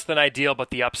 Yeah, it's less than ideal,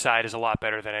 but the upside is a lot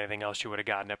better than anything else you would have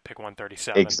gotten at pick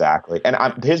 137. Exactly.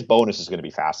 And his bonus is going to be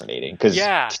fascinating because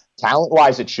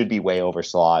talent-wise, it should be way over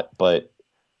slot, but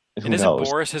who knows? Isn't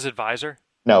Boris his advisor?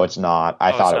 No, it's not.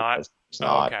 I thought it was. It's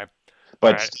not. Okay.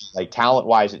 But like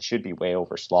talent-wise, it should be way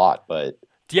over slot, but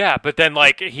Yeah, but then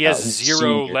like he has he's zero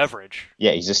senior. leverage.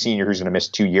 Yeah, he's a senior who's going to miss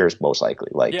 2 years most likely.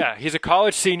 Like, Yeah, he's a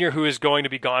college senior who is going to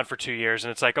be gone for 2 years,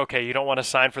 and it's like, okay, you don't want to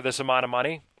sign for this amount of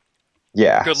money?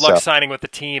 yeah. Good luck signing with the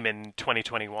team in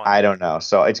 2021. I don't know.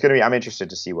 So it's going to be. I'm interested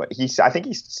to see what I think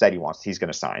he said he's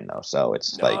going to sign though. So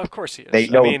it's No, like of course he is. they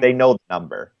know the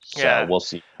number. So Yeah. we'll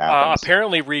see what happens.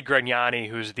 Apparently, Reed Grignani,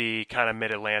 who's the kind of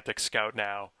Mid-Atlantic scout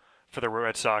now for the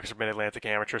Red Sox, or Mid-Atlantic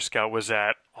amateur scout, was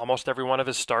at almost every one of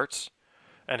his starts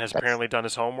and has apparently done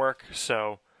his homework.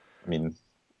 So, I mean,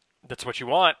 that's what you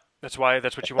want. That's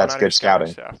what you want that's out of good your scouting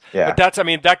scouting. staff. Yeah.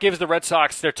 But that gives the Red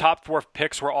Sox their top 4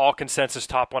 picks were all consensus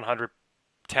top 100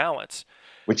 talents.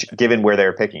 Which, given where they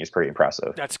were picking, is pretty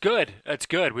impressive. That's good. That's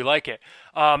good. We like it.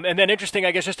 And then interesting,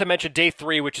 I guess, just to mention day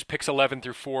 3, which is picks 11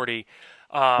 through 40.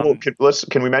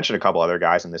 Can we mention a couple other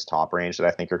guys in this top range that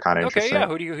I think are kind of interesting? Okay, yeah.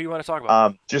 Who do you want to talk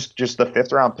about? Just the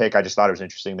 5th round pick. I just thought it was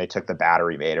interesting. They took the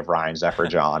battery mate of Ryan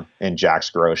Zaferjahn and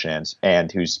Jaxx Groshans,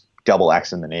 and who's double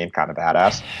X in the name, kind of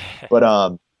badass.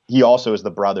 But he also is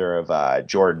the brother of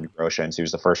Jarren Duran, who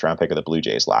was the 1st round pick of the Blue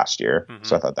Jays last year. Mm-hmm.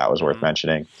 So I thought that was worth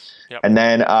mentioning. Yep. And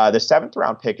then the 7th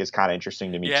round pick is kind of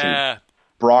interesting to me too.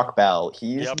 Brock Bell.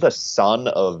 He's the son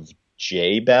of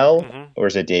Jay Bell, or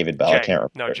is it David Bell? Jay. I can't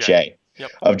remember. No, Jay.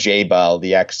 Yep. Of Jay Bell,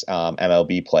 the ex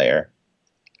MLB player.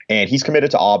 And he's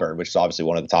committed to Auburn, which is obviously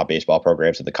one of the top baseball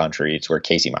programs in the country. It's where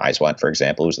Casey Mize went, for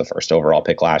example, who was the 1st overall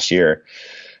pick last year.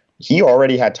 He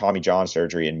already had Tommy John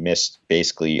surgery and missed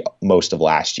basically most of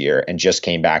last year and just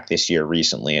came back this year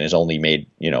recently and has only made,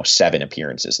 7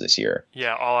 appearances this year.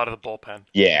 Yeah, all out of the bullpen.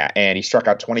 Yeah, and he struck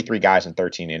out 23 guys in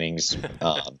 13 innings.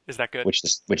 Is that good? Which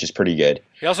is pretty good.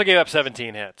 He also gave up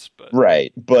 17 hits.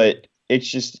 Right, but it's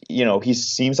just, he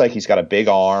seems like he's got a big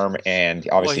arm, and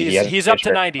obviously he's up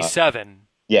to 97.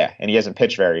 Yeah, and he hasn't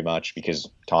pitched very much because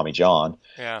Tommy John.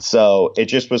 Yeah. So it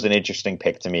just was an interesting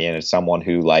pick to me, and it's someone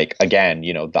who, like, again,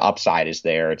 the upside is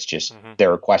there. It's just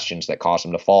there are questions that cause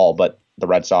him to fall, but the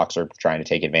Red Sox are trying to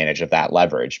take advantage of that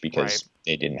leverage because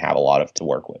they didn't have a lot to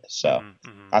work with. So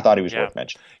I thought he was worth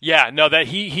mentioning. Yeah, no, that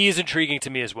he is intriguing to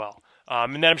me as well.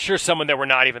 And then I'm sure someone that we're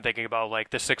not even thinking about,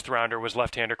 like the 6th rounder, was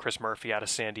left-hander Chris Murphy out of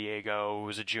San Diego, who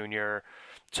was a junior,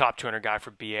 top 200 guy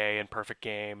for BA in perfect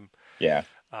game. Yeah.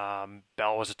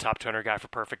 Bell was a top 200 guy for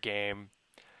perfect game.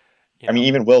 I mean,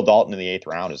 even Wil Dalton in the 8th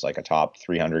round is like a top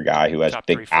 300 guy who has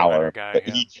big power. But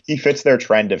he fits their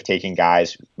trend of taking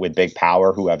guys with big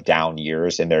power who have down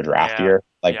years in their draft year,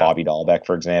 like Bobby Dalbec,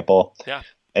 for example. Yeah.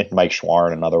 And Mike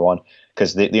Shawaryn, another one.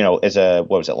 Because,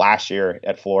 last year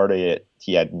at Florida,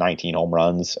 he had 19 home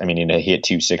runs. I mean, he hit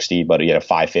 260, but he had a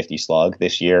 550 slug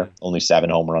this year. Only 7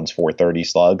 home runs, 430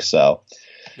 slug. So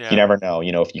you never know.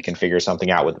 If you can figure something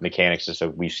out with the mechanics, just so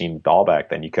we've seen Dalbec,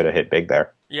 then you could have hit big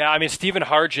there. Yeah, I mean, Stephen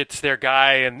Hargett's their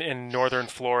guy in northern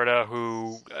Florida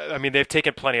who, I mean, they've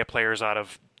taken plenty of players out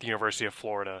of the University of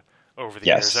Florida over the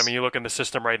years. I mean, you look in the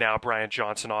system right now, Brian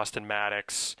Johnson, Austin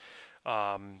Maddox,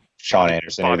 Sean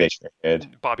Anderson,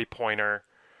 Bobby Pointer.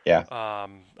 Yeah.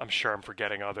 I'm sure I'm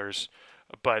forgetting others.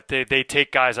 But they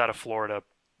take guys out of Florida.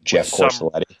 Jeff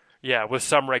Corsoletti. Yeah, with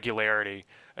some regularity.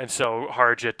 And so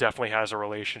Hargett definitely has a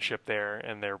relationship there,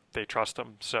 and they trust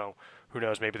him. So who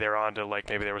knows? Maybe they're on to, like,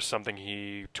 maybe there was something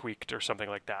he tweaked or something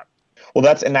like that. Well,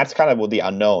 that's kind of the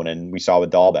unknown, and we saw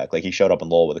with Dalbec. Like, he showed up in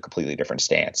Lowell with a completely different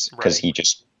stance because he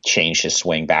just changed his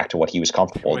swing back to what he was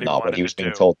comfortable with, not what he was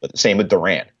being told. But same with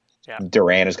Duran. Yeah.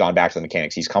 Duran has gone back to the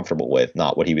mechanics he's comfortable with,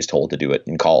 not what he was told to do it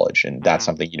in college, and that's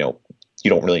something you don't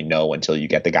really know until you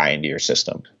get the guy into your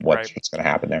system what's going to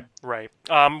happen there. Right.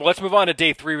 Let's move on to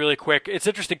day 3 really quick. It's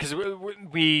interesting because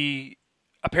we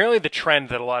apparently the trend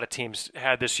that a lot of teams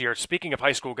had this year, speaking of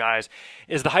high school guys,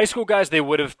 is the high school guys they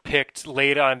would have picked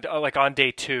late on, like on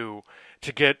day 2,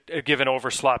 to give an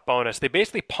overslot bonus. They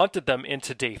basically punted them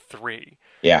into day 3.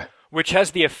 Yeah. Which has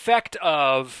the effect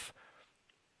of,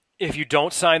 if you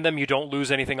don't sign them, you don't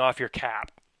lose anything off your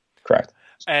cap. Correct.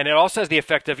 And it also has the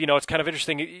effect of, it's kind of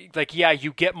interesting, like,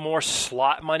 you get more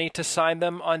slot money to sign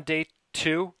them on day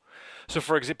 2. So,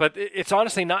 for example, but it's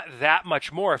honestly not that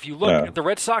much more. If you look, the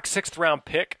Red Sox 6th round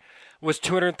pick was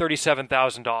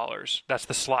 $237,000. That's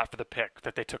the slot for the pick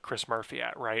that they took Chris Murphy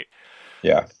at, right?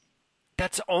 Yeah.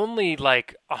 That's only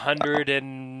like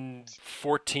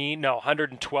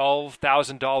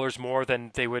 $112,000 more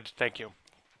than they would. Thank you.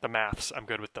 The maths, I'm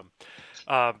good with them.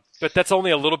 But that's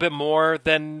only a little bit more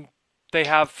than they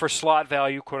have for slot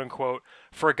value, quote unquote,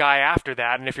 for a guy after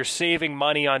that. And if you're saving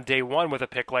money on day 1 with a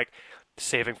pick, like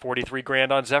saving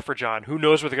 $43,000 on Zaferjahn, who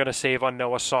knows what they're going to save on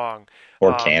Noah Song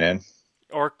or Cannon,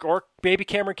 or maybe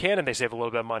Cameron Cannon. They save a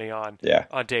little bit of money on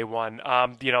on day 1.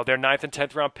 Their 9th and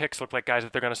 10th round picks look like guys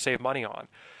that they're going to save money on.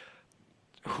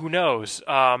 Who knows?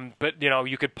 But,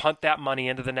 you could punt that money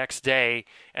into the next day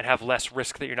and have less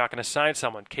risk that you're not going to sign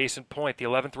someone. Case in point, the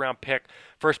 11th round pick,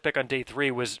 first pick on day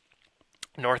 3 was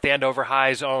North Andover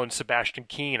High's own Sebastian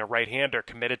Keane, a right-hander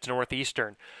committed to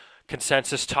Northeastern.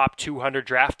 Consensus top 200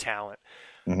 draft talent.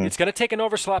 Mm-hmm. It's going to take an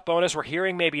overslot bonus. We're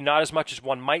hearing maybe not as much as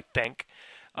one might think.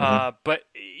 But,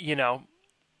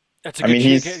 it's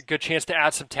a good chance to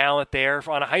add some talent there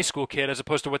on a high school kid as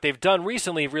opposed to what they've done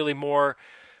recently, really more.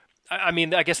 I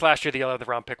mean, I guess last year the 11th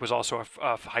round pick was also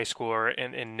a high schooler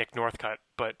in Nick Northcutt.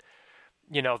 But,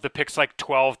 the picks like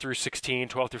 12 through 16,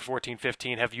 12 through 14,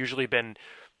 15 have usually been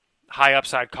high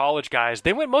upside college guys.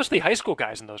 They went mostly high school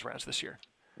guys in those rounds this year.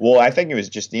 Well, I think it was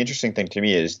just the interesting thing to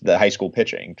me is the high school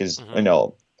pitching because,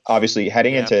 obviously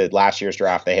heading into last year's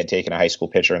draft, they had taken a high school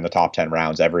pitcher in the top 10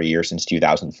 rounds every year since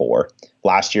 2004.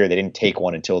 Last year, they didn't take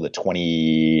one until the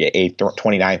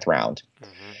 29th round.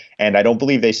 Mm-hmm. And I don't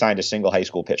believe they signed a single high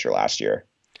school pitcher last year.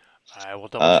 I will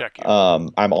double check you.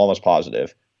 I'm almost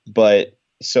positive. But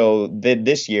so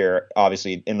this year,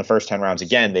 obviously, in the first 10 rounds,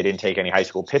 again, they didn't take any high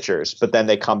school pitchers. But then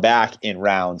they come back in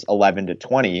rounds 11 to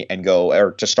 20 and go,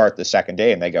 or to start the second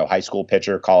day, and they go high school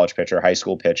pitcher, college pitcher, high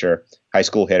school pitcher, high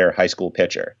school hitter, high school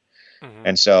pitcher. Mm-hmm.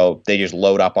 And so they just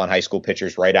load up on high school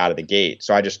pitchers right out of the gate.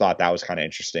 So I just thought that was kind of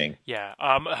interesting. Yeah.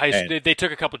 They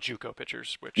took a couple JUCO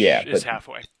pitchers, which is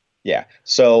halfway. Yeah.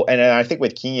 So, and then I think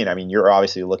with Keane, I mean, you're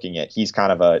obviously looking at, he's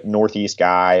kind of a Northeast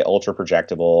guy, ultra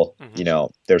projectable.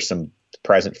 Mm-hmm. There's some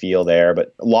present feel there,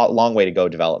 but long way to go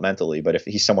developmentally. But if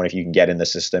he's someone, if you can get in the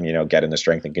system, get in the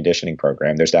strength and conditioning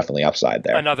program, there's definitely upside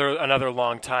there. Another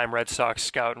long time Red Sox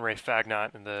scout and Ray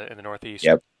Fagnot in the Northeast.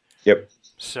 Yep.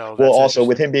 So also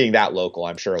with him being that local,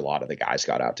 I'm sure a lot of the guys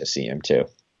got out to see him too.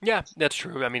 Yeah, that's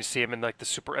true. I mean, see him in like the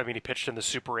Super. I mean, he pitched in the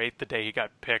Super 8 the day he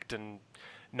got picked and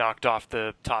knocked off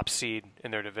the top seed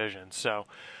in their division. So,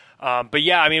 but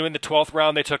yeah, I mean, in the 12th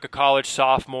round, they took a college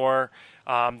sophomore.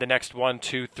 The next 1,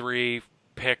 2, 3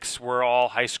 picks were all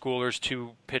high schoolers,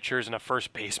 2 pitchers and a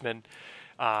first baseman,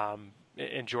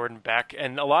 in Jordan Beck.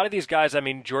 And a lot of these guys, I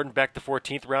mean, Jordan Beck, the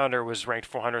 14th rounder, was ranked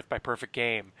 400th by Perfect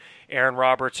Game. Aaron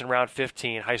Roberts in round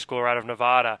 15, high schooler out of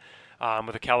Nevada,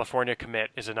 with a California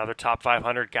commit, is another top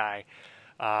 500 guy.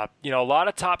 A lot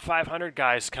of top 500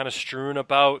 guys kind of strewn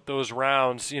about those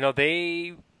rounds.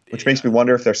 Which makes me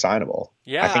wonder if they're signable.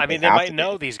 Yeah, I mean, they might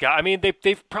know these guys. I mean,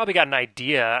 they've probably got an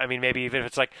idea. I mean, maybe even if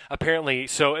it's like, apparently,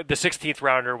 so the 16th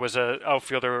rounder was a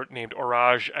outfielder named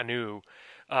Oraj Anu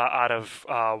out of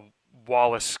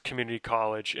Wallace Community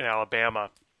College in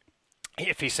Alabama.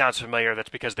 If he sounds familiar, that's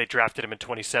because they drafted him in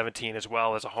 2017 as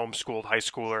well as a homeschooled high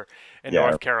schooler in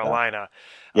North Carolina.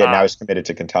 Now he's committed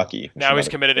to Kentucky. Now he's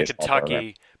committed to Kentucky.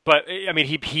 Program. But, I mean,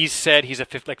 he said he's a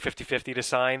 50-50 to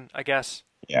sign, I guess.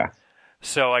 Yeah.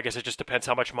 So I guess it just depends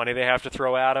how much money they have to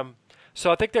throw at him.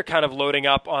 So I think they're kind of loading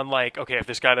up on like, okay, if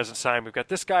this guy doesn't sign, we've got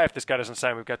this guy. If this guy doesn't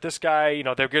sign, we've got this guy.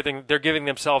 They're giving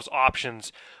themselves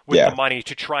options with the money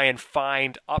to try and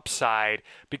find upside,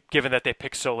 given that they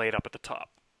pick so late up at the top.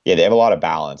 Yeah, they have a lot of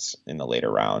balance in the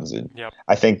later rounds. And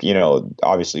I think,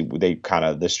 obviously they kind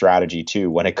of the strategy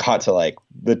too, when it got to like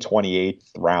the 28th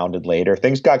round and later,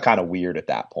 things got kind of weird at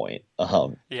that point.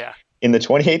 In the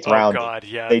 28th round,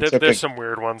 there's some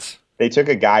weird ones. They took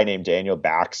a guy named Daniel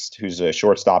Bakst, who's a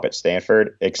shortstop at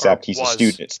Stanford, except he's a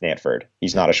student at Stanford.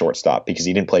 He's not a shortstop because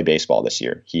he didn't play baseball this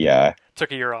year. He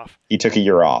took a year off. He took a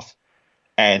year off.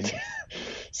 And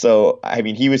so, I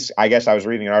mean, I guess I was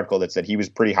reading an article that said he was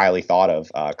pretty highly thought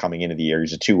of coming into the year.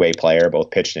 He's a two-way player, both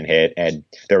pitched and hit. And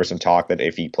there was some talk that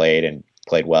if he played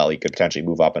well, he could potentially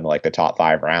move up into like the top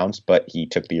 5 rounds. But he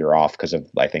took the year off because of,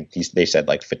 I think they said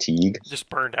like fatigue. Just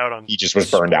burned out on. He just was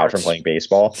burned out from playing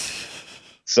baseball.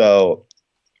 So,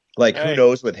 like, who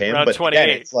knows with him? But again,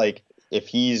 it's like if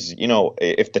he's,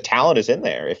 if the talent is in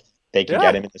there, if they can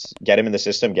get him in the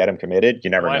system, get him committed, you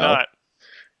never know. Why not?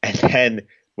 And then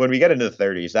when we get into the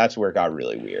 30s, that's where it got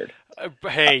really weird.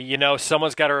 Hey,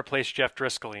 someone's got to replace Jeff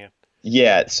Driscoll, Ian.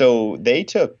 Yeah, so they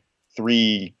took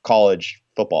 3 college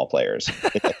football players in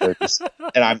the 30s,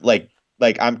 and I'm like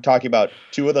I'm talking about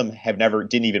 2 of them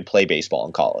didn't even play baseball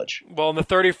in college. Well, in the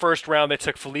 31st round, they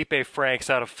took Felipe Franks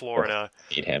out of Florida.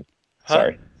 Hate him. Huh?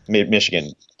 Sorry.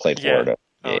 Michigan played Florida.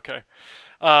 Yeah. Okay.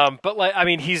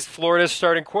 But he's Florida's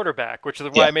starting quarterback, which is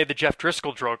why I made the Jeff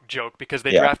Driscoll joke because they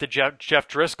drafted Jeff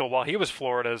Driscoll while he was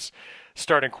Florida's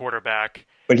starting quarterback.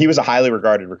 But he was a highly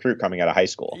regarded recruit coming out of high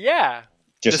school. Yeah.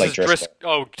 Just this like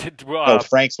Driscoll.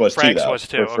 Franks was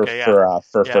too, though.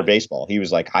 For baseball, he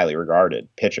was like highly regarded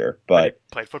pitcher, but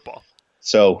he played football.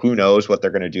 So who knows what they're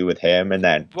going to do with him? And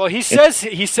then, well, he says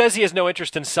he has no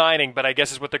interest in signing, but I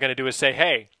guess what they're going to do is say,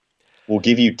 hey, we'll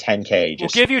give you $10K. We'll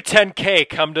give you $10K.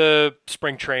 Come to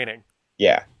spring training.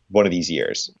 Yeah, one of these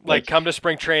years. Like come to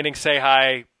spring training, say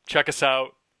hi, check us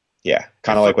out. Yeah,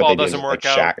 kind of like what they did doesn't with work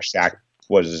out. Shaq.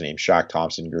 What is his name? Shaq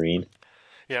Thompson Green.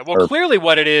 Yeah, well, clearly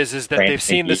what it is that Brandon they've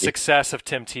seen the Hickey. success of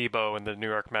Tim Tebow in the New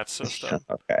York Mets system.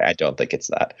 Okay, I don't think it's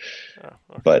that. Oh,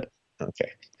 okay. But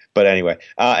okay. But anyway,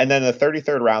 and then the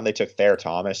 33rd round, they took Thayer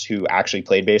Thomas, who actually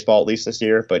played baseball at least this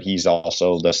year, but he's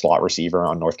also the slot receiver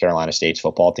on North Carolina State's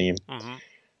football team. Mm-hmm.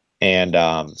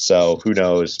 And so who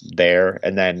knows there.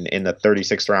 And then in the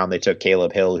 36th round, they took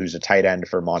Caleb Hill, who's a tight end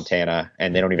for Montana,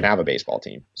 and they don't even have a baseball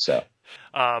team. So.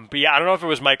 But yeah, I don't know if it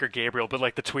was Mike or Gabriel, but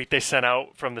like the tweet they sent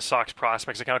out from the Sox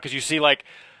prospects account, because you see like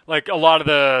a lot of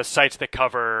the sites that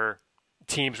cover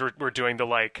teams were doing the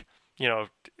like, you know,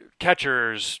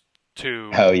 catchers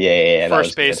to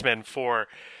first baseman for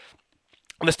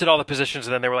listed all the positions,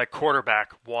 and then they were like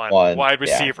quarterback one, wide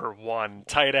receiver one,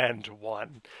 tight end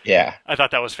one. Yeah, I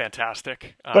thought that was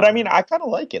fantastic. But I mean, I kind of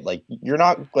like it. Like you're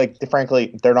not like,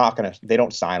 frankly, they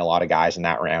don't sign a lot of guys in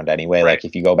that round anyway. Right. Like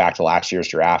if you go back to last year's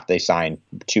draft, they signed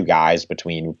 2 guys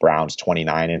between rounds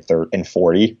 29 and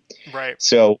 40. Right.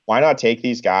 So why not take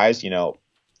these guys? You know,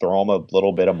 throw them a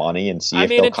little bit of money and see if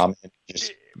they'll come in.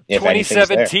 Just.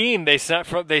 2017, they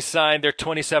signed their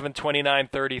 27, 29,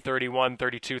 30, 31,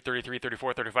 32, 33,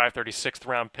 34, 35, 36th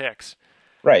round picks.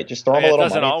 Right. Just throw them a little money. It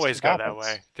doesn't always go that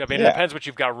way. I mean, it depends what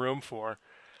you've got room for.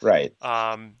 Right.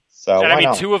 So and I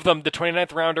mean, 2 of them, the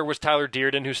 29th rounder was Tyler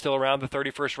Dearden, who's still around. The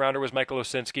 31st rounder was Michael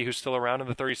Osinski, who's still around. And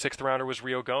the 36th rounder was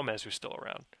Rio Gomez, who's still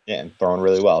around. Yeah, and throwing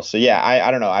really well. So, yeah,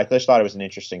 I don't know. I just thought it was an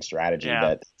interesting strategy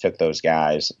that took those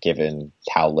guys, given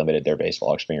how limited their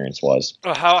baseball experience was.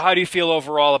 How do you feel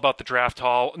overall about the draft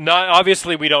haul?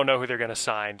 Obviously, we don't know who they're going to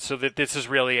sign. So this is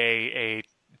really a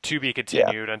to be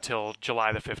continued until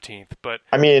July the 15th. But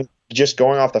I mean, just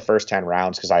going off the first 10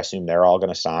 rounds, because I assume they're all going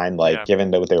to sign,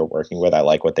 given what they were working with, I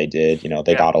like what they did. You know,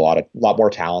 they got a lot more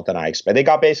talent than I expected. They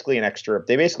got basically an extra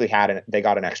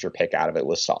pick out of it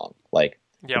with Song.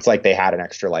 It's like they had an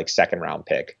extra second round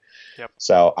pick. Yep.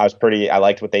 So I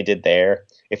liked what they did there.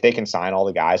 If they can sign all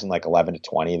the guys in 11 to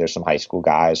 20, there's some high school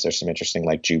guys. There's some interesting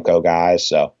JUCO guys.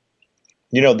 So,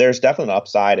 you know, there's definitely an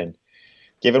upside, and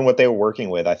given what they were working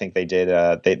with, I think they did.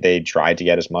 They tried to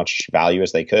get as much value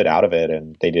as they could out of it,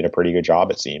 and they did a pretty good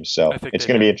job, it seems. So it's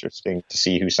going to be interesting to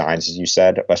see who signs, as you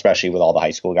said, especially with all the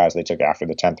high school guys they took after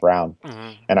the 10th round.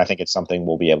 Mm-hmm. And I think it's something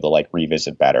we'll be able to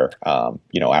revisit better,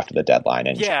 after the deadline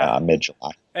in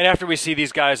mid-July. And after we see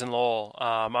these guys in Lowell,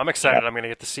 I'm excited. I'm going to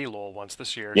get to see Lowell once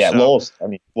this year. Yeah, so. Lowell's. I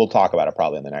mean, we'll talk about it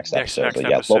probably in the next episode.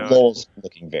 Lowell's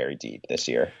looking very deep this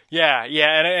year. Yeah,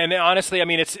 and honestly, I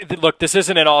mean, this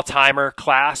isn't an all-timer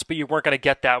class, but you weren't going to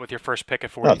get that with your first pick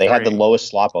at 43. No, they had the lowest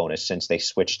slot bonus since they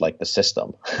switched the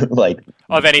system.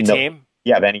 Of any team?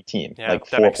 Yeah, of any team. Yeah,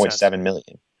 4.7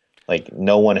 million.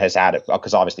 No one has had it,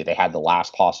 because obviously they had the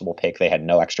last possible pick. They had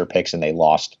no extra picks, and they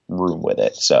lost room with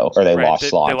it. Lost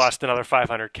slots. They lost another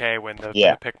 $500K when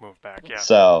the pick moved back. Yeah.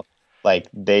 So they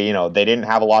didn't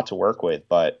have a lot to work with,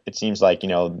 but it seems like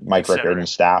Mike Rickard and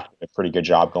staff did a pretty good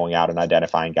job going out and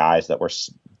identifying guys that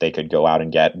they could go out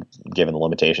and get, given the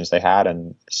limitations they had,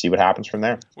 and see what happens from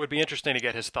there. Would be interesting to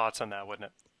get his thoughts on that, wouldn't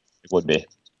it? It would be.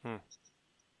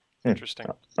 Interesting.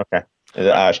 Okay.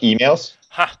 Emails?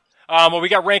 Well, we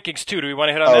got rankings too. Do we want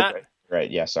to hit on that?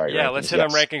 Right. Yeah. Sorry. Yeah. Let's hit on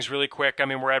rankings really quick. I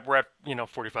mean, we're at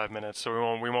 45 minutes,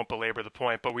 so we won't belabor the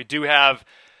point. But we do have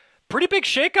pretty big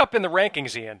shakeup in the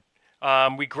rankings, Ian.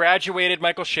 We graduated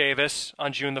Michael Chavis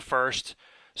on June the 1st,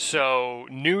 so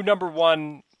new number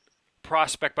 1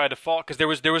 prospect by default, because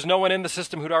there was no one in the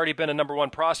system who'd already been a number 1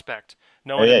 prospect.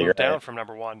 No one had moved down from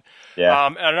number 1. Yeah.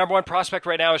 And our number 1 prospect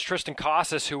right now is Triston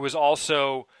Casas, who was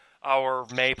also our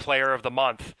May Player of the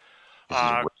Month.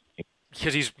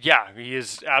 Because he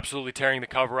is absolutely tearing the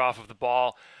cover off of the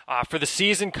ball. For the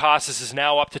season, Casas is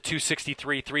now up to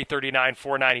 263, 339,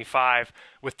 495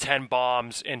 with 10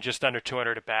 bombs in just under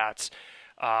 200 at-bats.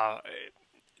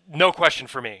 No question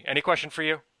for me. Any question for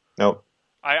you? Nope.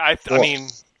 I mean...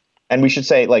 And we should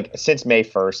say, since May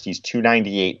 1st, he's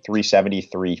 298,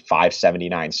 373,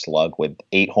 579 slug with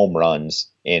 8 home runs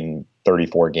in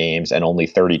 34 games and only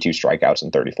 32 strikeouts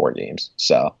in 34 games.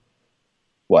 So...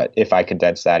 What if I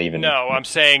condense that even? No, I'm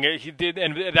saying he did,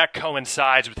 and that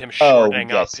coincides with him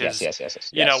shortening up his. Yes.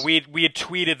 You know, we had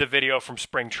tweeted the video from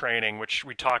spring training, which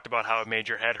we talked about how it made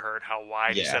your head hurt, how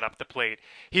wide he set up the plate.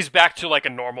 He's back to a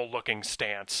normal looking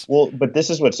stance. Well, but this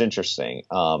is what's interesting.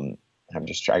 I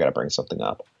got to bring something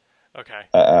up. Okay.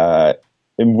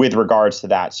 With regards to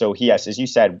that, so as you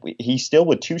said, he still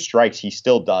with 2 strikes, he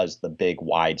still does the big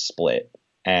wide split,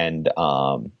 and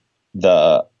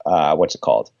what's it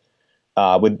called?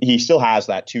 He still has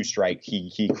that 2 strike.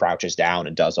 He crouches down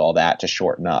and does all that to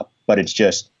shorten up, but it's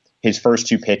just his first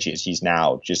 2 pitches, he's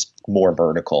now just more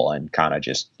vertical and kind of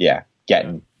just,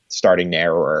 starting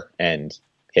narrower and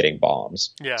hitting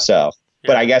bombs. Yeah. So,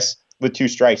 but I guess with 2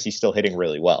 strikes, he's still hitting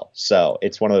really well. So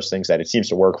it's one of those things that it seems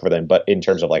to work for them. But in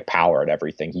terms of like power and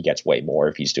everything, he gets way more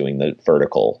if he's doing the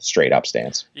vertical straight up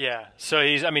stance. Yeah. So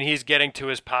he's getting to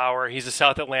his power. He's a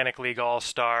South Atlantic League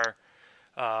All-Star.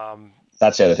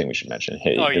 That's the other thing we should mention.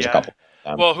 There's a couple.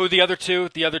 Well, who the other two?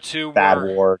 The other two Thad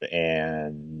were Ward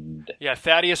and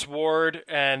Thaddeus Ward,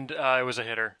 and it was a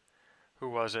hitter. Who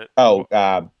was it? Oh,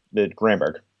 the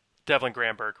Granberg. Devlin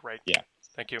Granberg, right? Yeah.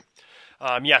 Thank you.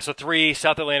 So 3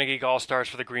 South Atlantic League All-Stars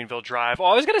for the Greenville Drive. Oh,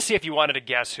 I was going to see if you wanted to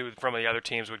guess who from the other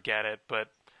teams would get it, but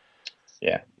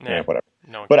whatever.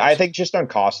 No one but cares. I think just on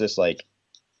Casas, like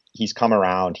he's come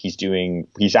around. He's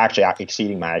actually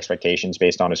exceeding my expectations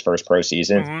based on his first pro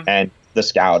season. Mm-hmm. And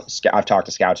the I've talked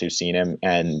to scouts who've seen him,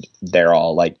 and they're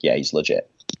all like, "Yeah, he's legit."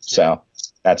 So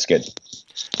that's good.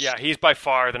 Yeah, he's by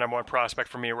far the number 1 prospect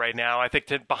for me right now. I think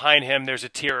that behind him, there's a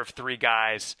tier of 3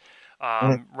 guys.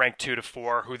 Ranked 2 to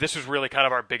 4, who this was really kind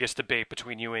of our biggest debate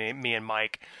between me and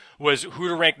Mike, was who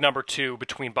to rank number 2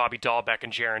 between Bobby Dalbec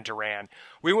and Jarren Duran.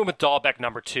 We went with Dalbec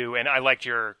number 2, and I liked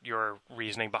your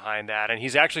reasoning behind that. And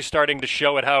he's actually starting to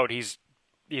show it out. He's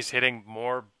hitting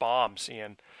more bombs,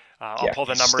 Ian. I'll pull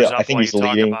the numbers up. I think he's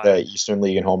leading the Eastern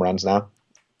League in home runs now.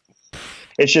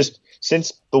 It's just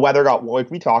since the weather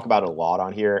we talk about it a lot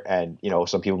on here, and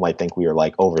some people might think we are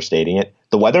like overstating it.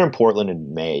 The weather in Portland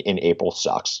in April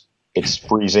sucks. It's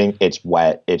freezing. It's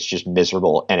wet. It's just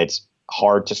miserable, and it's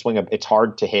hard to swing. It's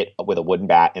hard to hit with a wooden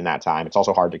bat in that time. It's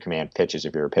also hard to command pitches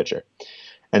if you're a pitcher,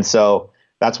 and so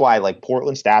that's why like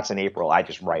Portland stats in April, I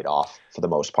just write off for the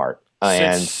most part.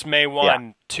 Since May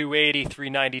 1, 280,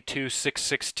 392,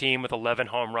 616 with 11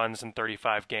 home runs in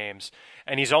 35 games,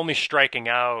 and he's only striking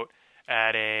out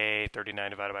at a 39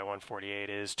 divided by 148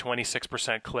 is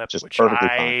 26% clip, just which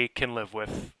I can live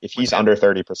with. If he's under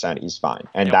 30%, he's fine.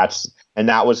 And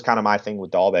that was kind of my thing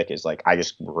with Dalbec is like I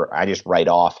just write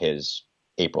off his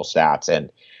April stats,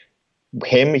 and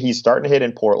he's starting to hit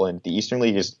in Portland. The Eastern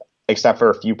League is, except for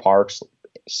a few parks,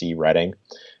 see Reading,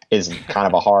 is kind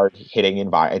of a hard hitting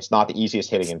environment. It's not the easiest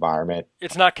hitting environment.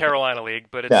 It's not Carolina League,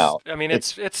 but it's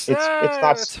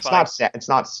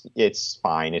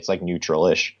fine. It's like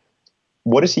neutral-ish.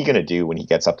 What is he going to do when he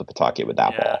gets up to Pawtucket with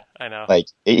that ball? I know. Like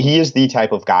he is the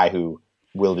type of guy who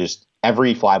will just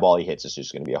every fly ball he hits is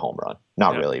just going to be a home run.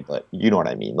 Not really, but you know what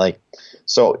I mean. Like,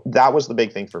 so that was the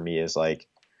big thing for me is like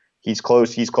he's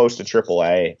close to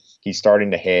AAA. He's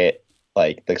starting to hit.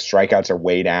 Like the strikeouts are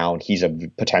way down. He's a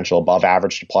potential above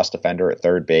average to plus defender at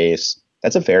third base.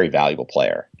 That's a very valuable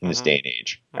player in this day and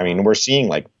age. I mean, we're seeing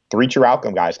like 3 true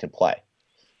outcome guys can play.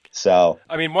 So,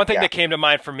 I mean, one thing that came to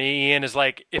mind for me, Ian, is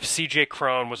like if CJ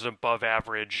Cron was an above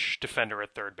average defender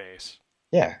at third base.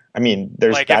 Yeah. I mean,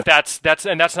 there's like if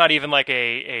that's not even like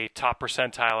a top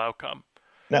percentile outcome.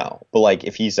 No, but like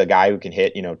if he's a guy who can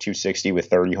hit, 260 with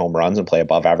 30 home runs and play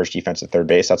above average defense at third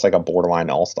base, that's like a borderline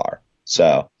all-star.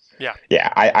 So,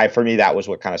 I for me, that was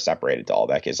what kind of separated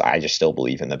Dalbec is I just still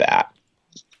believe in the bat.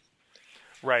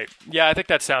 Right. Yeah, I think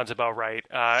that sounds about right.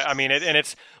 I mean,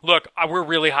 we're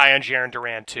really high on Jarren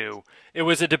Duran too. It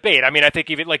was a debate. I mean, I think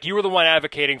even like you were the one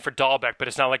advocating for Dalbec, but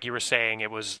it's not like you were saying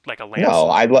it was like a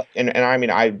landslide. No,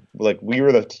 we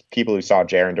were the people who saw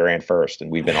Jarren Duran first, and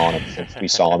we've been on him since we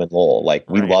saw him in Lowell. Like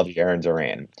we love Jarren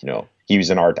Duran. He was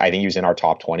I think he was in our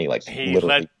top 20. Like he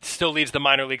still leads the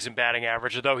minor leagues in batting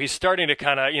average, though he's starting to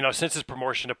kind of since his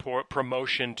promotion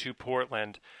to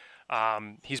Portland,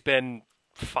 he's been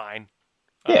fine.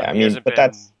 Yeah,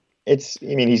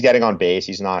 he's getting on base.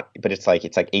 He's not, but it's like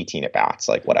 18 at bats,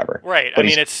 like whatever. Right. But I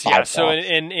mean, so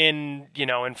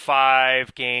in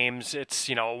 5 games, it's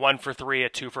 1 for 3, a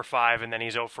 2 for 5, and then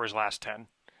he's 0 for his last 10.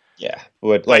 Yeah,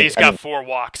 but he's got 4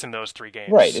 walks in those 3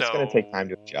 games. Right. So it's going to take time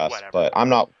to adjust, whatever. But I'm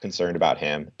not concerned about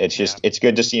him. It's just it's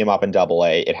good to see him up in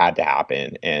Double-A. It had to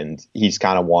happen, and he's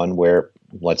kind of one where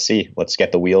let's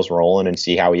get the wheels rolling and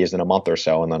see how he is in a month or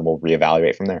so, and then we'll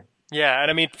reevaluate from there. Yeah,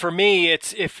 and I mean, for me,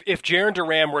 it's if Jarren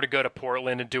Duran were to go to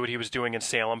Portland and do what he was doing in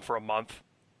Salem for a month,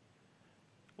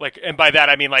 like, and by that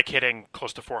I mean like hitting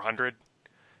close to 400,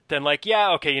 then like, you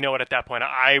know what? At that point,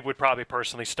 I would probably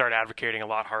personally start advocating a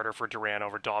lot harder for Duran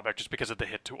over Dalbec just because of the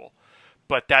hit tool.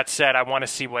 But that said, I want to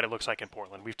see what it looks like in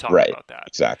Portland. We've talked about that.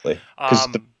 Exactly.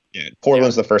 Because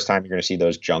Portland's the first time you're going to see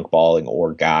those junk balling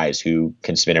or guys who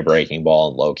can spin a breaking ball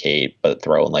and locate, but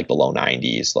throw in like the low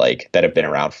 90s, like that have been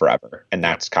around forever. And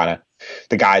that's kind of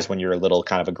the guys when you're a little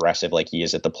kind of aggressive like he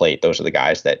is at the plate. Those are the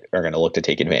guys that are going to look to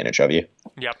take advantage of you.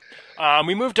 Yep.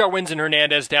 We moved Darwinzon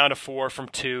Hernandez down to 4 from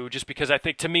 2, just because I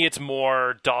think to me it's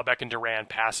more Dalbec and Duran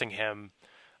passing him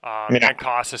And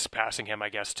Casas passing him, I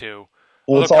guess, too.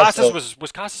 Well, Although Casas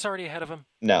was Casas already ahead of him?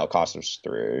 No, Casas was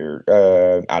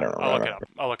 3. I don't know.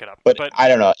 I'll look it up. But I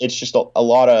don't know. It's just a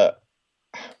lot of.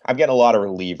 I'm getting a lot of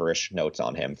relieverish notes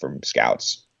on him from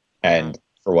scouts, and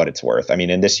for what it's worth, I mean,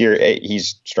 in this year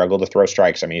he's struggled to throw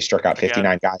strikes. I mean, he struck out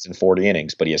 59 guys in 40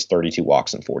 innings, but he has 32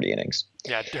 walks in 40 innings.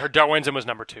 Yeah, Darwinzon was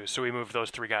number 2, so we moved those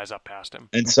 3 guys up past him.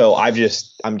 And so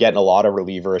I'm getting a lot of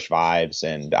relieverish vibes,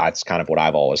 and that's kind of what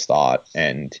I've always thought.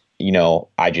 And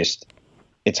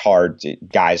it's hard to,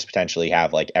 guys potentially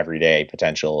have like everyday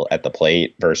potential at the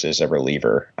plate versus a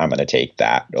reliever. I'm going to take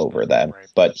that over them,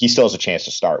 but he still has a chance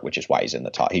to start, which is why he's in the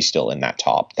top. He's still in that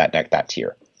top, that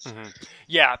tier. Mm-hmm.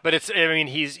 Yeah, but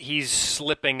he's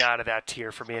slipping out of that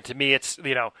tier for me. And to me, it's,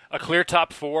 a clear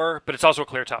top 4, but it's also a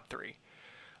clear top 3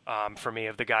 for me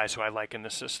of the guys who I like in the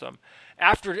system.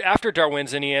 After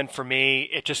Darwinzon, Ian, for me,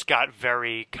 it just got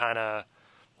very kind of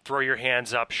throw your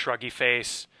hands up, shruggy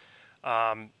face.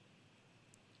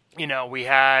 We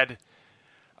had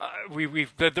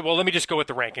let me just go with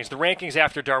the rankings. The rankings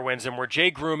after Darwinzon were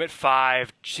Jay Groome at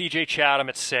 5, CJ Chatham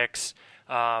at 6,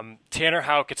 Tanner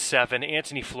Houck at 7,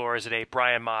 Antoni Flores at 8,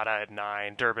 Bryan Mata at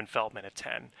 9, Durbin Feltman at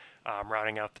 10,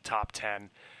 rounding out the top 10.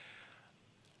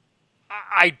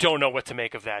 I don't know what to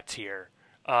make of that tier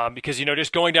because,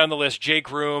 just going down the list, Jay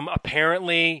Groome,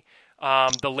 apparently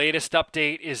the latest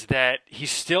update is that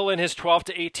he's still in his 12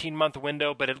 to 18-month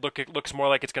window, but it looks more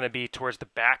like it's going to be towards the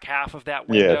back half of that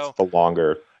window. Yeah, it's the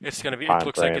longer. It's going to be. It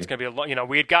looks like it's going to be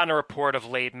we had gotten a report of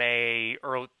late May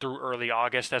through early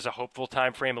August as a hopeful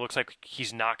time frame. It looks like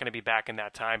he's not going to be back in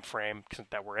that time frame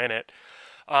that we're in it.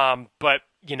 But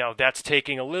that's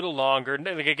taking a little longer.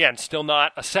 Again, still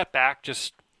not a setback.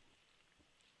 Just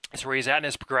it's where he's at in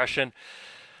his progression.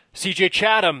 CJ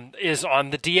Chatham is on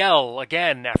the DL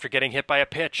again after getting hit by a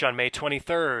pitch on May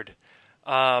 23rd.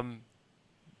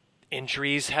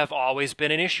 Injuries have always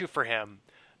been an issue for him.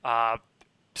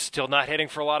 Still not hitting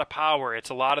for a lot of power. It's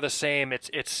a lot of the same.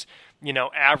 It's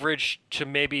average to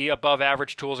maybe above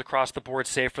average tools across the board,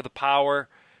 save for the power.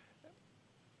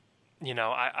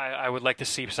 I would like to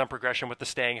see some progression with the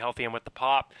staying healthy and with the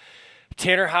pop.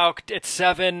 Tanner Houck at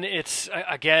 7. It's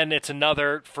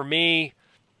another for me.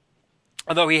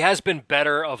 Although he has been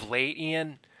better of late,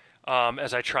 Ian,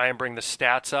 as I try and bring the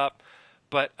stats up.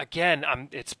 But again,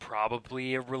 it's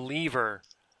probably a reliever.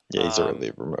 Yeah, he's a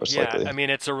reliever most likely. I mean,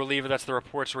 it's a reliever. That's the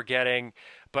reports we're getting.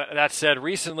 But that said,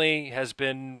 recently has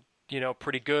been,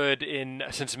 pretty good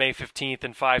since May 15th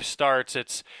in 5 starts.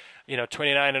 It's,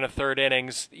 29 and a third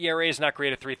innings. The ERA is not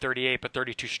great at 3.38, but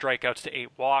 32 strikeouts to 8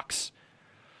 walks.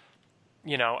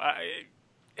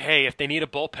 Hey, if they need a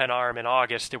bullpen arm in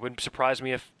August, it wouldn't surprise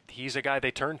me if he's a guy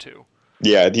they turn to.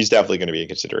 Yeah, he's definitely going to be a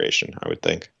consideration, I would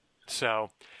think. So,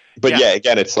 but yeah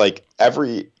again, it's like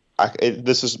you have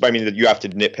to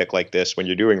nitpick like this when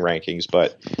you're doing rankings,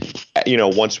 but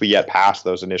once we get past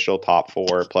those initial top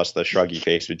 4 plus the shruggy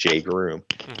face with Jay Groome,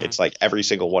 it's like every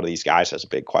single one of these guys has a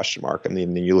big question mark. And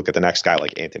then you look at the next guy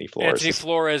like Antoni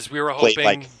Flores. We were hoping played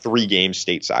like 3 games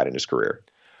stateside in his career.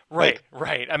 Right.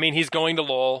 I mean, he's going to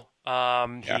Lowell.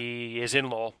 He is in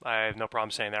Lowell. I have no problem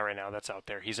saying that right now. That's out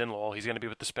there. He's in Lowell. He's going to be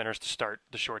with the Spinners to start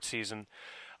the short season.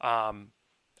 I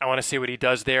want to see what he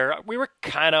does there. We were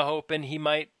kind of hoping he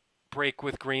might break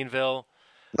with Greenville.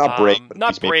 Not break, but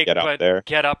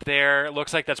get up there. It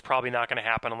looks like that's probably not going to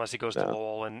happen unless he goes to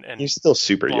Lowell and he's still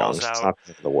super young. It's not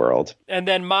the world. And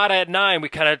then Mata at 9. We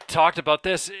kind of talked about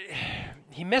this.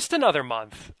 He missed another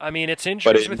month. I mean, it's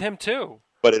injuries with him too.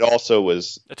 But it also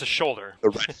was it's a shoulder.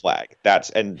 The red flag.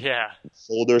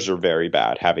 Shoulders are very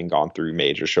bad, having gone through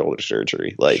major shoulder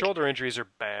surgery. Like shoulder injuries are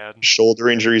bad. Shoulder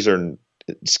injuries are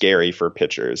scary for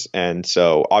pitchers. And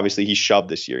so obviously he shoved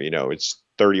this year. It's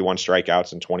 31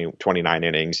 strikeouts and 29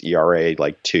 innings, ERA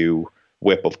like 2,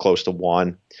 whip of close to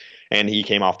 1. And he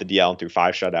came off the DL and threw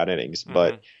 5 shutout innings.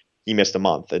 But he missed a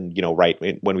month. And, right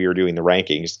when we were doing the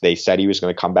rankings, they said he was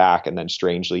going to come back. And then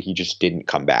strangely, he just didn't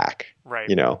come back. Right.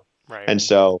 Right. And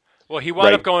so, he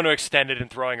wound up going to extended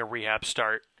and throwing a rehab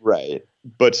start. Right.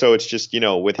 But so it's just,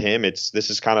 with him, this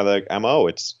is kind of the MO.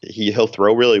 He'll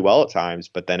throw really well at times,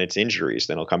 but then it's injuries.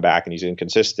 Then he'll come back and he's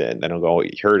inconsistent. Then he'll go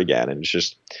hurt again. And it's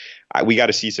just, we got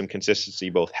to see some consistency,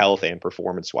 both health and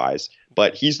performance wise.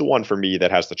 But he's the one for me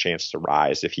that has the chance to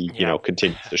rise if he,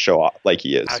 continues to show up like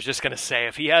he is. I was just going to say,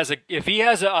 if he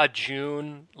has a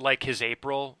June like his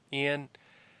April, Ian,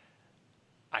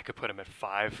 I could put him at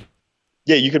 5.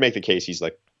 Yeah, you could make the case he's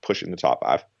like pushing the top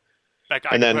 5. Like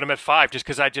I could put him at 5 just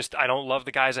because I don't love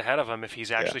the guys ahead of him if he's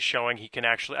actually showing he can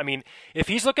actually. I mean, if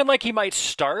he's looking like he might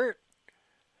start,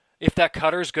 if that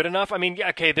cutter's good enough. I mean,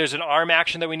 okay, there's an arm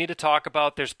action that we need to talk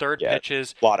about. There's third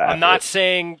pitches. I'm not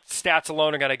saying stats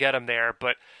alone are going to get him there,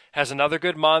 but has another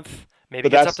good month. Maybe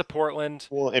gets up to Portland.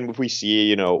 Well, and if we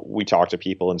see, we talk to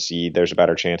people and see there's a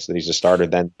better chance that he's a starter,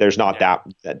 then there's not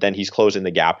then he's closing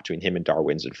the gap between him and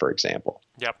Darwinzon, for example.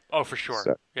 Yep. Oh, for sure.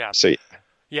 So, yeah. So,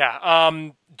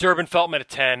 Durbin Feltman at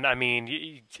 10. I mean,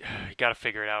 you got to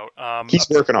figure it out. He's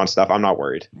working on stuff. I'm not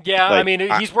worried. Yeah, I mean,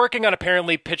 he's working on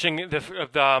apparently pitching.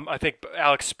 I think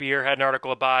Alex Spear had an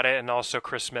article about it, and also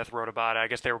Chris Smith wrote about it. I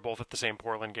guess they were both at the same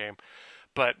Portland game.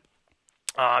 But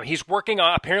he's working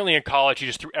on, apparently in college, he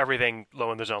just threw everything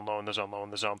low in the zone, low in the zone, low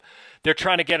in the zone. They're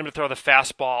trying to get him to throw the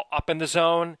fastball up in the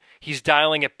zone. He's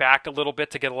dialing it back a little bit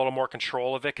to get a little more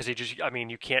control of it because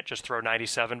you can't just throw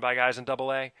 97 by guys in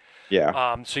Double-A.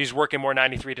 Yeah. So he's working more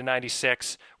 93 to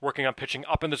 96, working on pitching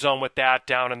up in the zone with that,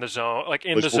 down in the zone, like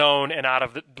in the zone and out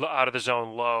of the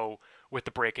zone low with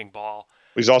the breaking ball.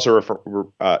 He's also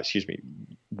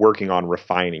working on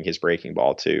refining his breaking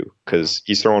ball too, because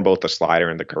he's throwing both the slider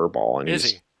and the curveball. And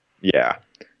is he? Yeah.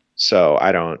 So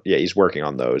he's working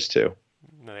on those too.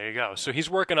 There you go. So he's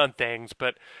working on things,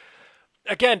 but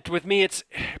again, with me, it's,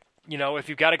 if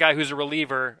you've got a guy who's a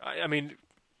reliever,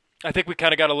 I think we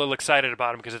kind of got a little excited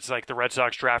about him because it's like the Red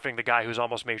Sox drafting the guy who's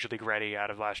almost major league ready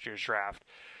out of last year's draft.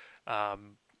 I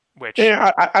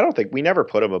don't think we never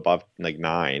put him above like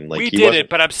 9. Like we did it,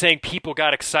 but I'm saying people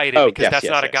got excited because that's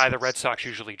not a guy the Red Sox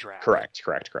usually draft. Correct.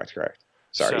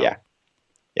 Sorry, yeah.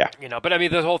 But I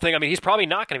mean, the whole thing. I mean, he's probably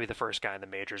not going to be the first guy in the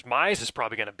majors. Mize is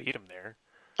probably going to beat him there.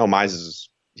 Oh, Mize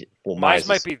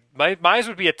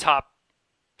would be a top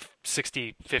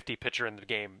 60, 50 pitcher in the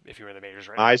game if you were in the majors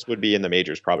right now. Mize would be in the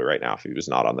majors probably right now if he was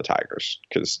not on the Tigers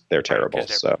because they're terrible.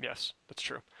 Yes, that's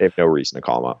true. They have no reason to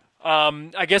call him up.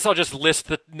 I guess I'll just list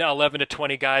the 11 to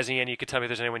 20 guys, Ian. You can tell me if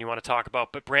there's anyone you want to talk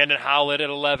about. But Brandon Howlett at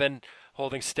 11,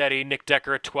 holding steady. Nick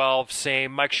Decker at 12,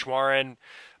 same. Mike Shawaryn,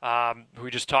 who we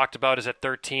just talked about, is at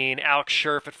 13. Alex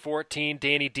Scherf at 14.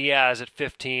 Danny Diaz at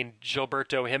 15.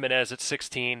 Gilberto Jimenez at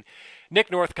 16.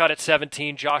 Nick Northcutt at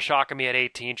 17. Josh Ockimey at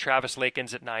 18. Travis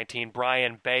Lakins at 19.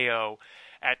 Brian Bayo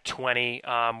at 20.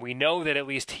 We know that at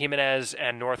least Jimenez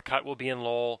and Northcutt will be in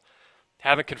Lowell.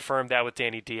 Haven't confirmed that with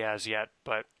Danny Diaz yet,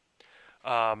 but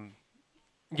I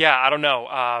don't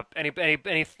know.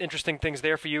 Any interesting things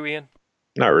there for you, Ian?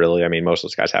 Not really. I mean, most of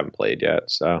those guys haven't played yet,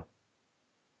 so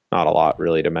not a lot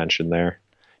really to mention there.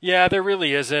 Yeah, there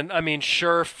really isn't. I mean,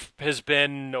 Scherf has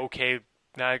been okay.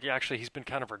 No, actually, he's been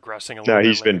kind of regressing a little bit. No,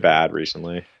 he's been bad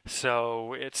recently.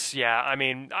 So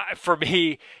for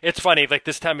me, it's funny. Like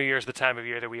this time of year is the time of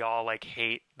year that we all like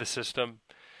hate the system.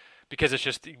 Because it's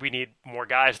just, we need more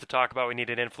guys to talk about. We need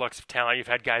an influx of talent. You've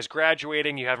had guys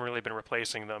graduating. You haven't really been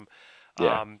replacing them.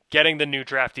 Yeah. Getting the new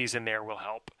draftees in there will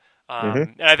help.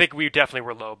 And I think we definitely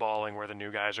were lowballing where the new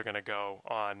guys are going to go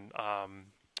on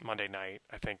Monday night.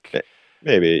 I think.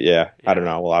 Maybe, yeah. I don't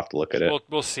know. We'll have to look at it.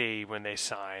 We'll see when they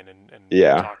sign and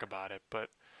talk about it. But,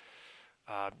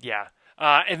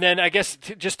 and then I guess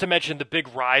just to mention the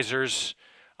big risers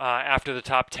after the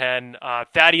top 10,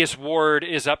 Thaddeus Ward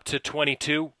is up to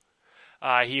 22.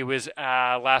 He was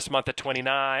last month at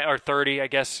 29 or 30, I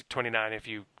guess 29 if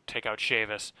you take out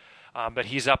Chavis. But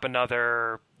he's up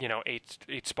another, 8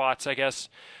 spots, I guess.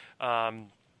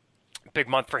 Big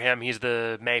month for him. He's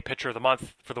the May pitcher of the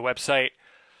month for the website,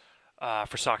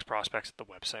 for Sox prospects at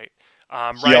the website.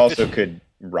 He also could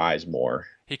rise more.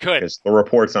 He could. Because the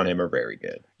reports on him are very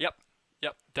good. Yep,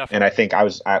 definitely. And I think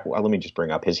let me just bring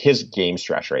up his game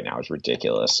stretch right now is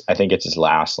ridiculous. I think it's his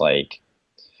last,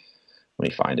 let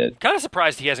me find it. Kind of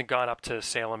surprised he hasn't gone up to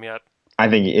Salem yet. I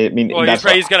think.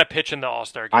 He's going to pitch in the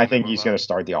All-Star game. I think he's going to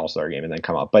start the All-Star game and then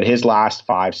come up. But his last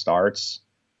 5 starts,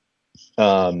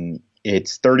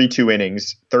 it's 32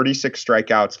 innings, 36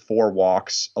 strikeouts, 4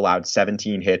 walks, allowed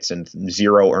 17 hits, and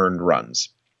 0 earned runs.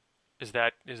 Is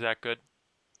that good?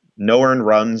 No earned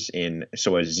runs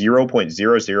so a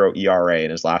 0.00 ERA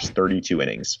in his last 32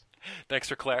 innings. Thanks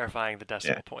for clarifying the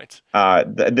decimal points.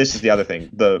 This is the other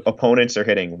thing. The opponents are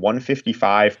hitting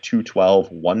 155,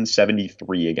 212,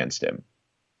 173 against him.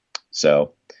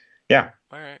 So, yeah.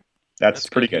 All right. That's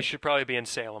pretty good. He should probably be in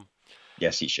Salem.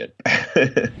 Yes, he should.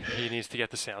 He needs to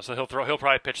get the Salem. So he'll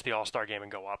probably pitch the All-Star game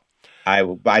and go up.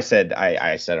 I said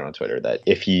on Twitter that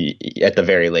if he, at the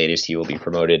very latest, he will be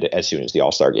promoted as soon as the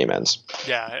All-Star game ends.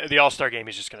 Yeah, the All-Star game,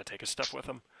 he's just going to take his stuff with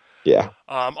him. Yeah.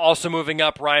 Also moving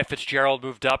up, Ryan Fitzgerald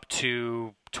moved up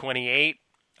to 28.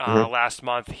 Last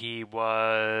month he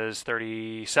was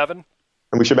 37.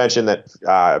 And we should mention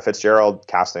that Fitzgerald,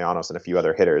 Castellanos, and a few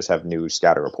other hitters have new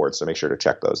scouting reports, so make sure to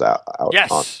check those out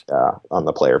yes. on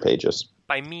the player pages.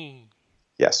 By me.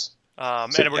 Yes. So,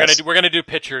 And we're gonna do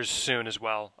pitchers soon as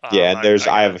well. Yeah, and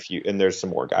I have a few, and there's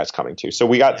some more guys coming too. So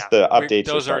we got the updates.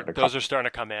 Those are starting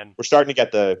to come in. We're starting to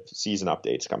get the season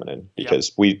updates coming in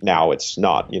because now it's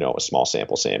not a small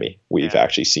sample, Sammy. We've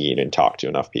actually seen and talked to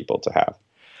enough people to have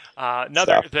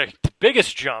the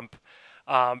biggest jump.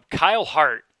 Kyle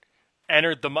Hart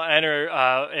entered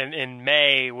in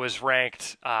May, was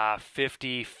ranked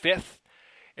 55th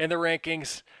in the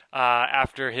rankings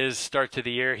after his start to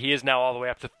the year. He is now all the way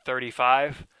up to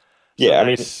 35. So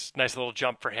nice little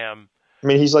jump for him. I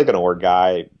mean, he's like an Ord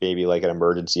guy, maybe like an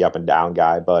emergency up and down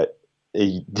guy, but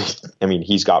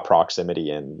he's got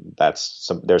proximity, and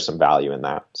there's some value in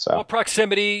that. So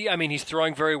proximity. I mean, he's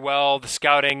throwing very well. The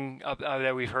scouting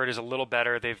that we've heard is a little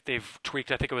better. They've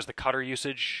tweaked. I think it was the cutter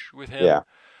usage with him. Yeah.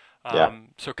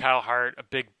 So Kyle Hart, a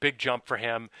big jump for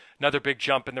him. Another big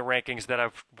jump in the rankings that I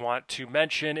want to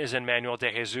mention is Manuel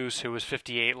De Jesus, who was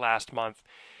 58 last month.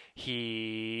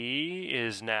 He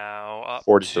is now up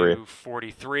 43. to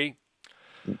 43.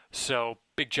 So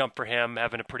big jump for him,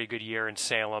 having a pretty good year in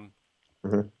Salem.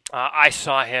 Mm-hmm. I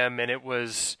saw him, and it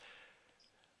was,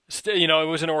 it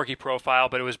was an Orgy profile,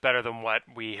 but it was better than what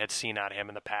we had seen out of him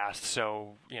in the past.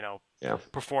 So,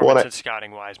 performance and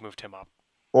scouting wise moved him up.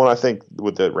 Well, I think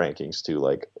with the rankings too,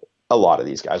 like a lot of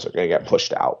these guys are going to get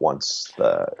pushed out once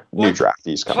the new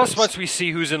draftees come. Plus, once we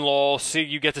see who's in Lowell,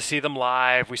 you get to see them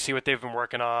live. We see what they've been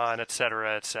working on, et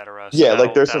cetera, et cetera. So yeah,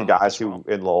 like there's some guys who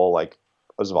in Lowell, like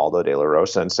Osvaldo De La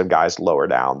Rosa, and some guys lower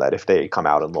down that if they come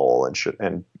out in Lowell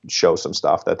and show some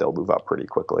stuff, that they'll move up pretty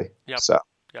quickly. Yep. So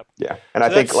yeah, and so I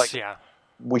think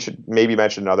we should maybe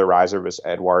mention another riser was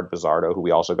Eduard Bazardo, who we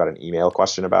also got an email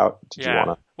question about. Did you want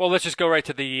to? Well, let's just go right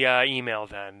to the email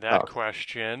then. That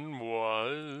question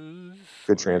was...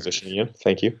 Good transition, Ian.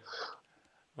 Thank you.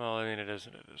 Well, I mean, it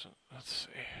isn't. Let's see.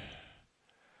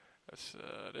 That's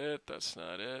not it.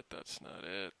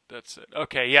 That's it.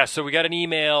 Okay, yeah, so we got an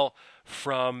email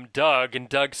from Doug, and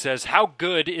Doug says, how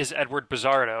good is Eduard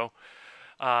Bazardo?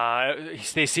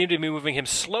 They seem to be moving him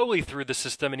slowly through the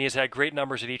system, and he has had great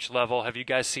numbers at each level. Have you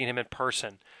guys seen him in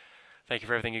person? Thank you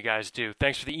for everything you guys do.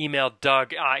 Thanks for the email,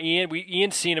 Doug.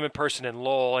 Ian's seen him in person in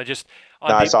Lowell. And just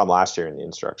I saw him last year in the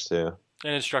Instructs too.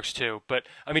 And Instructs too. But,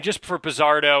 just for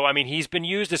Bazardo, he's been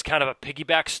used as kind of a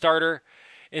piggyback starter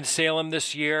in Salem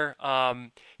this year.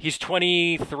 He's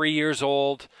 23 years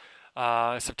old,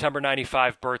 September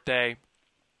 95 birthday.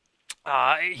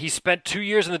 He spent 2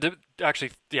 years in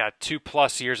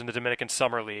 2+ years in the Dominican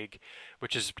Summer League,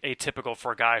 which is atypical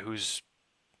for a guy who's,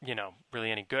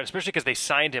 really any good, especially because they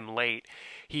signed him late.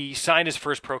 He signed his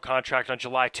first pro contract on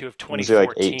July 2 of 2014.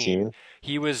 Was he like 18?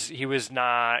 He was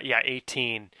not,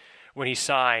 18 when he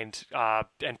signed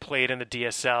and played in the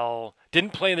DSL.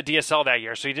 Didn't play in the DSL that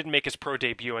year, so he didn't make his pro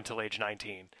debut until age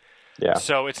 19. Yeah.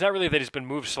 So it's not really that he's been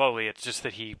moved slowly. It's just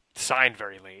that he signed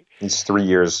very late. He's 3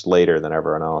 years later than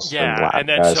everyone else. Yeah, and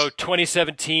then so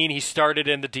 2017, he started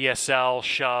in the DSL,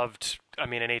 shoved,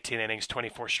 in 18 innings,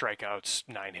 24 strikeouts,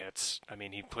 9 hits.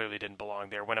 He clearly didn't belong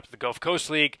there. Went up to the Gulf Coast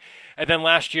League, and then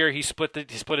last year he split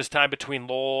his time between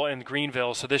Lowell and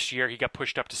Greenville. So this year he got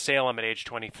pushed up to Salem at age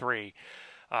 23.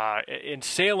 In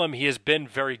Salem, he has been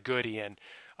very good, Ian.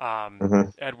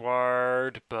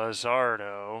 Eduard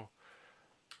Bazardo.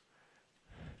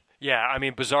 Yeah,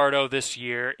 Bazardo this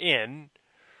year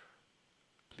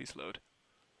please load,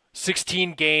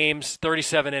 16 games,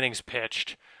 37 innings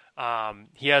pitched.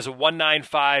 He has a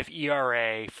 1.95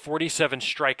 ERA, 47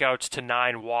 strikeouts to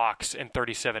 9 walks in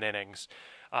 37 innings.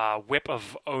 Whip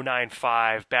of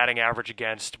 0.95, batting average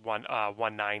against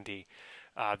 190.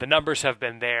 The numbers have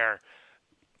been there.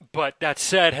 But that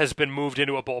said, has been moved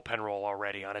into a bullpen role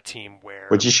already on a team where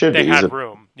they had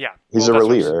room. Yeah, he's a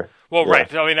reliever.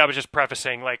 Right. I was just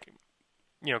prefacing,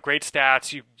 great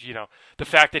stats. The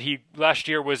fact that he last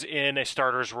year was in a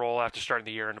starter's role after starting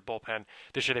the year in the bullpen.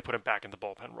 This year they put him back in the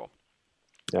bullpen role.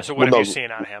 Yeah. So what have you seen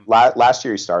out of him? Last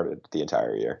year he started the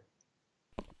entire year.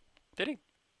 Did he?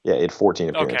 Yeah, he had 14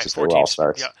 appearances. 14 all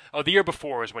starts. Yeah. Oh, the year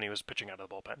before was when he was pitching out of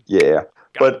the bullpen. Yeah.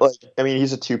 But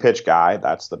he's a 2-pitch guy.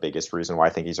 That's the biggest reason why I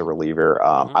think he's a reliever.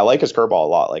 I like his curveball a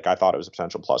lot. I thought it was a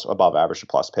potential plus, above average to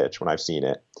plus pitch when I've seen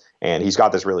it. And he's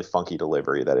got this really funky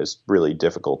delivery that is really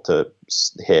difficult to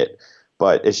hit.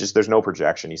 But it's just, there's no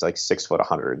projection. He's 6 foot,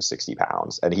 160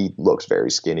 pounds, and he looks very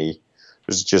skinny.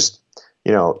 There's just,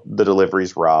 the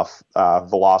delivery's rough.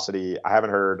 Velocity, I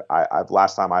haven't heard.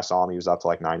 Last time I saw him, he was up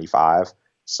to 95.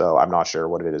 So I'm not sure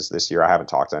what it is this year. I haven't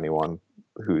talked to anyone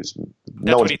who's.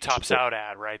 That's what he tops out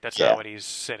at, right? That's not what he's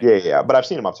sitting. Yeah. But I've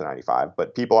seen him up to 95.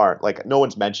 But people aren't no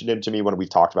one's mentioned him to me when we've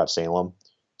talked about Salem.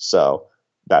 So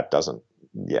that doesn't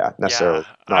yeah, necessarily.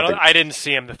 Yeah, I didn't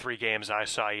see him the 3 games I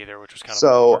saw either, which was kind of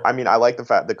so. I mean, I like the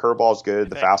fact the curveball is good.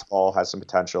 The Thanks. fastball has some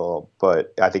potential,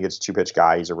 but I think it's a 2-pitch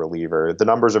guy. He's a reliever. The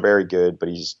numbers are very good, but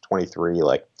he's 23.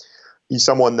 Like he's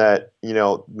someone that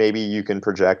maybe you can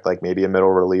project like maybe a middle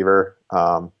reliever.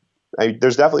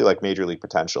 There's definitely like major league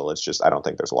potential. It's just I don't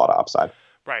think there's a lot of upside.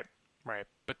 Right.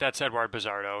 But that's Eduard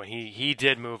Bazardo. He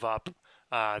did move up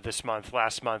this month.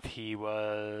 Last month he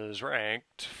was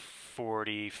ranked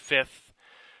 45th.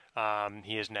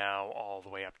 He is now all the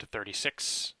way up to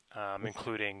 36,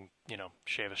 including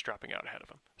Chavis dropping out ahead of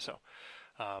him. So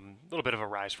a little bit of a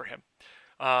rise for him.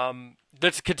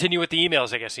 Let's continue with the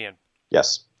emails, I guess, Ian.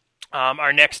 Yes.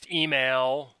 Our next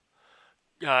email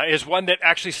is one that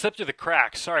actually slipped through the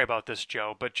cracks. Sorry about this,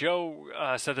 Joe. But Joe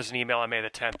sent us an email on May the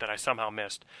 10th that I somehow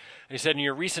missed. And he said, in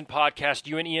your recent podcast,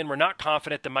 you and Ian were not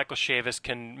confident that Michael Chavis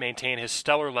can maintain his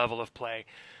stellar level of play.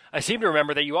 I seem to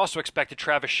remember that you also expected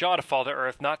Travis Shaw to fall to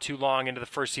earth not too long into the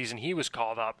first season he was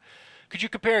called up. Could you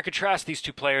compare and contrast these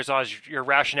two players as your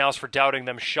rationales for doubting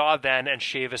them, Shaw then and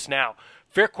Chavis now?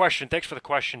 Fair question. Thanks for the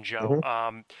question, Joe.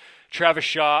 Mm-hmm. Travis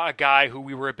Shaw, a guy who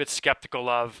we were a bit skeptical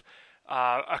of.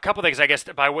 A couple things, I guess,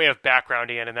 by way of background,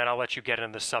 Ian, and then I'll let you get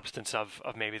into the substance of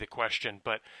maybe the question.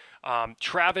 But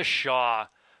Travis Shaw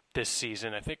this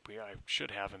season, I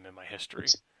should have him in my history.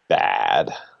 It's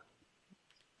bad.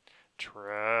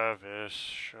 Travis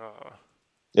Shaw.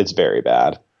 It's very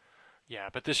bad. Yeah,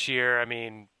 but this year, I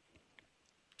mean,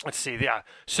 let's see. Yeah,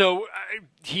 so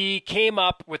he came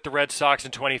up with the Red Sox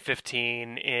in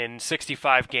 2015 in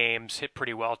 65 games, hit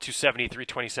pretty well, 273,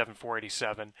 27,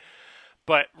 487.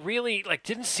 But really,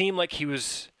 didn't seem like he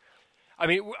was. I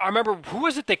mean, I remember who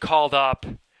was it they called up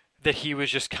that he was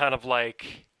just kind of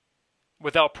like,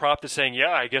 without prompting, saying,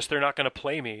 "Yeah, I guess they're not going to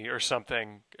play me" or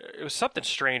something. It was something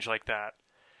strange like that.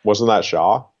 Wasn't that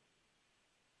Shaw?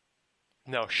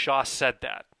 No, Shaw said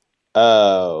that.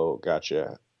 Oh,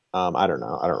 gotcha. I don't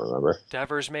know. I don't remember.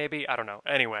 Devers, maybe? I don't know.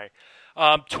 Anyway,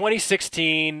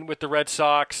 2016 with the Red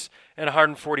Sox and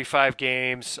 145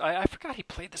 games. I forgot he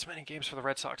played this many games for the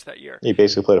Red Sox that year. He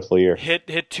basically played a full year. Hit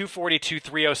 242,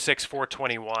 306,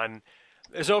 421.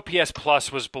 His OPS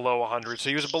plus was below 100, so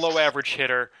he was a below average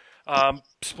hitter.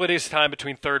 Split his time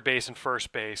between third base and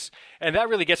first base. And that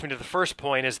really gets me to the first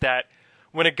point, is that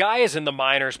when a guy is in the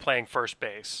minors playing first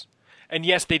base, and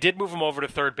yes, they did move him over to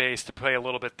third base to play a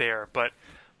little bit there, but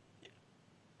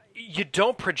you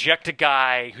don't project a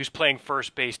guy who's playing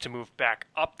first base to move back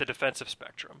up the defensive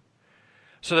spectrum.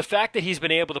 So the fact that he's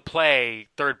been able to play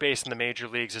third base in the major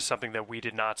leagues is something that we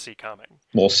did not see coming.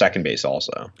 Well, second base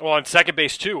also. Well, and second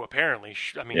base too, apparently.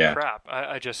 I mean, yeah. Crap.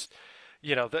 I just,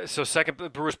 so second, the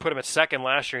Brewers put him at second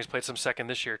last year. He's played some second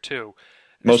this year too.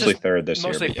 Mostly third this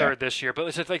year. Mostly third this year, but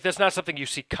it's like that's not something you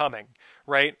see coming,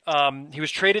 right? He was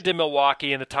traded to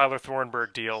Milwaukee in the Tyler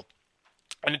Thornburg deal.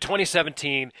 And in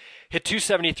 2017, hit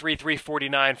 273,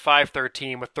 349,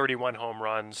 513 with 31 home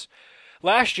runs.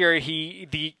 Last year,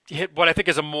 he hit what I think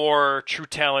is a more true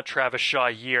talent Travis Shaw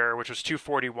year, which was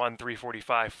 241,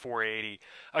 345, 480,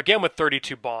 again with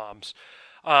 32 bombs.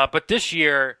 But this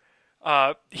year,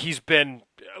 he's been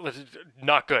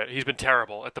not good. He's been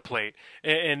terrible at the plate.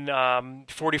 In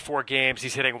 44 games,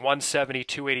 he's hitting 170,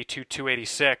 282,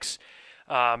 286,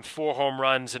 4 home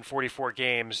runs in 44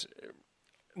 games.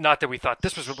 Not that we thought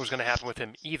this was what was going to happen with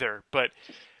him either, but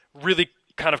really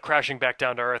kind of crashing back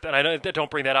down to earth. And I don't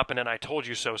bring that up in an "I told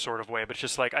you so" sort of way, but it's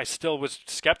just like I still was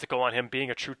skeptical on him being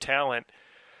a true talent,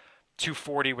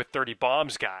 240 with 30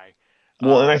 bombs guy.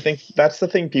 Well, and I think that's the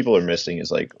thing people are missing is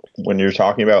like when you're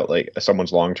talking about like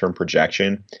someone's long-term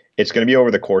projection, it's going to be over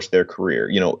the course of their career.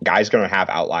 Guys going to have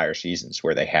outlier seasons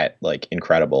where they had like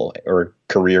incredible or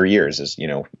career years, as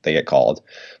they get called.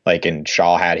 Like, and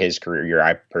Shaw had his career year.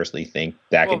 I personally think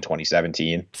back in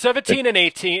 2017, 17 and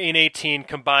 18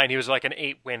 combined, he was like an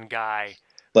 8-win guy.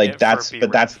 Like that's going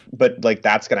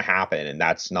to happen, and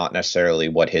that's not necessarily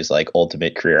what his like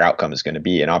ultimate career outcome is going to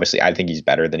be. And obviously, I think he's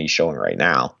better than he's showing right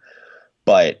now.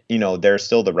 But, there's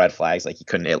still the red flags. Like, he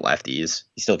couldn't hit lefties.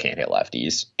 He still can't hit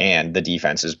lefties. And the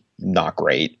defense is not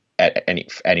great at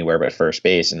anywhere but first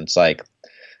base. And it's like,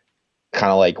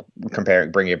 kind of like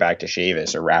bringing it back to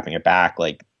Chavis or wrapping it back.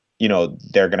 Like,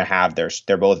 they're going to have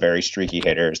they're both very streaky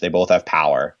hitters. They both have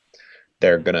power.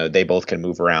 They both can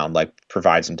move around, like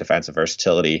provide some defensive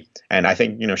versatility. And I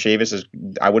think, Chavis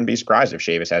I wouldn't be surprised if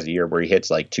Chavis has a year where he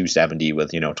hits like 270 with,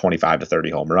 25 to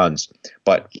 30 home runs.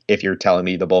 But if you're telling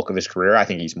me the bulk of his career, I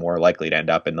think he's more likely to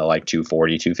end up in the like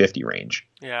 240, 250 range.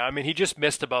 Yeah. I mean, he just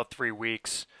missed about 3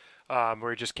 weeks where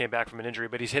he just came back from an injury,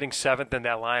 but he's hitting 7th in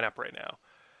that lineup right now.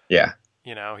 Yeah.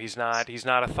 He's not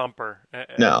a thumper.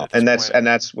 No. And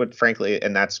that's what, frankly,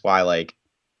 and that's why like,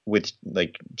 with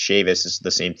like Chavis is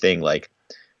the same thing. Like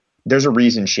there's a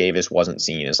reason Chavis wasn't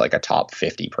seen as like a top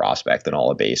 50 prospect in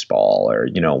all of baseball, or,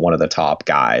 one of the top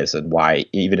guys, and why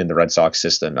even in the Red Sox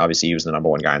system, obviously he was the number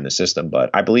one guy in the system,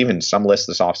 but I believe in some lists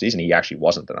this offseason, he actually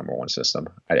wasn't the number one system.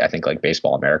 I think like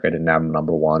Baseball America didn't have him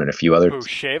number one, and a few other. Who,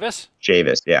 Chavis?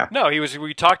 Chavis, yeah. No,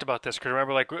 we talked about this because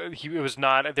remember, like there was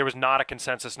not a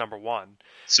consensus number one.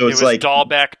 So it was like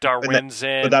Dalbec,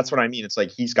 Darwinzon. But that's what I mean. It's like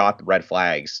he's got the red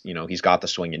flags. He's got the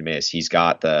swing and miss. He's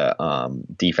got the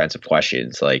defensive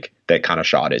questions like that kind of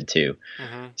shotted too.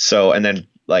 Mm-hmm. So, and then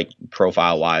like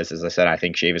profile wise, as I said, I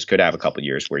think Chavis could have a couple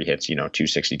years where he hits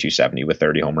 260, 270 with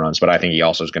 30 home runs. But I think he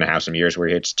also is going to have some years where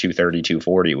he hits 230,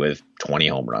 240 with 20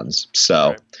 home runs.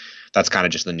 So right. That's kind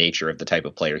of just the nature of the type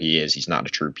of player he is. He's not a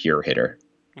true pure hitter.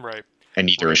 Right. And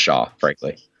neither is Shaw,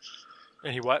 frankly.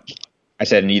 And he what? I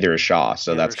said neither is Shaw,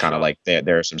 so that's kind of like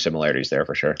there are some similarities there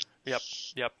for sure. Yep.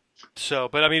 So,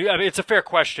 but I mean, it's a fair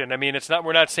question. I mean, it's not.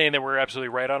 We're not saying that we're absolutely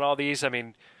right on all these. I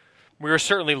mean, we were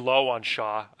certainly low on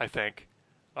Shaw, I think.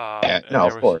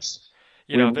 Of course.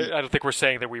 I don't think we're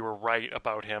saying that we were right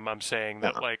about him. I'm saying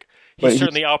that he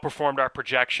certainly outperformed our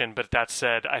projection. But that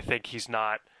said, I think he's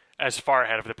not as far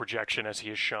ahead of the projection as he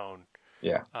has shown.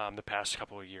 Yeah. The past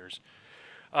couple of years.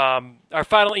 Our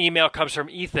final email comes from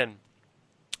Ethan.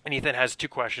 And Ethan has two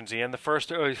questions, Ian. The first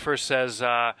says,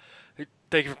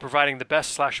 thank you for providing the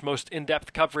best / most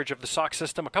in-depth coverage of the Sox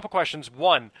system. A couple questions.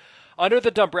 One, under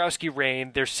the Dombrowski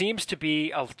reign, there seems to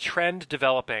be a trend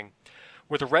developing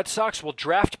where the Red Sox will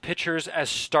draft pitchers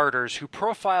as starters who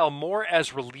profile more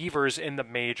as relievers in the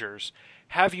majors.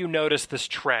 Have you noticed this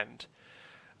trend?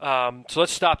 So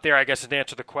let's stop there, I guess, and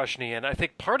answer the question, Ian. I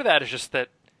think part of that is just that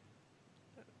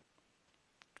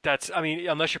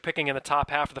unless you're picking in the top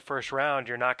half of the first round,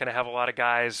 you're not going to have a lot of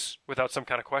guys without some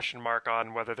kind of question mark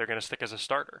on whether they're going to stick as a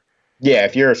starter. Yeah,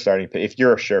 if you're a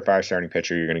surefire starting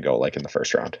pitcher, you're going to go like in the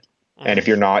first round. Mm-hmm. And if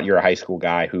you're not, you're a high school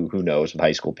guy who knows with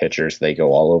high school pitchers, they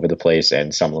go all over the place,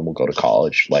 and some of them will go to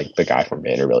college, like the guy from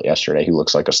Vanderbilt yesterday who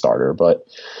looks like a starter. But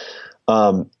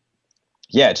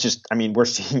it's just, we're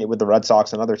seeing it with the Red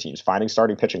Sox and other teams. Finding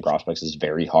starting pitching prospects is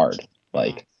very hard.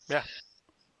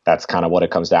 That's kind of what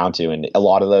it comes down to. And a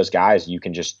lot of those guys, you're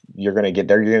going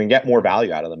to get more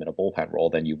value out of them in a bullpen role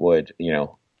than you would,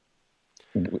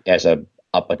 as a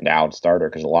up and down starter,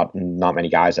 because not many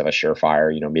guys have a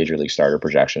surefire, major league starter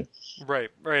projection. Right.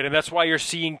 And that's why you're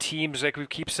seeing teams, like we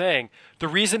keep saying, the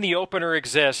reason the opener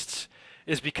exists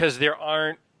is because there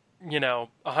aren't,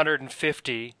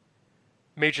 150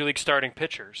 major league starting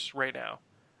pitchers right now.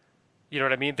 You know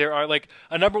what I mean? There are like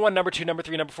a number 1, number 2, number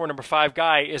 3, number 4, number 5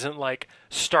 guy isn't like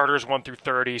starters 1 through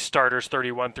 30, starters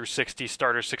 31 through 60,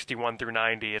 starters 61 through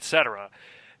 90, etc.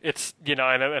 It's, and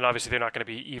obviously they're not going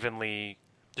to be evenly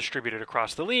distributed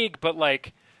across the league, but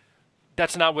like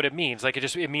that's not what it means. Like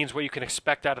it means what you can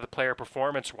expect out of the player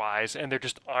performance-wise, and there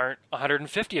just aren't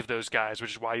 150 of those guys,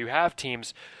 which is why you have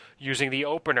teams using the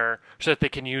opener so that they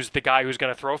can use the guy who's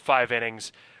going to throw 5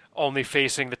 innings only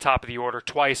facing the top of the order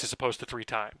twice as opposed to 3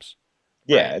 times.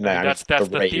 Yeah, and that's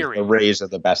the theory. The Rays are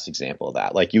the best example of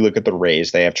that. Like you look at the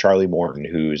Rays, they have Charlie Morton,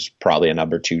 who's probably a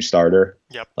number 2 starter.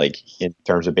 Yep. Like in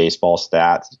terms of baseball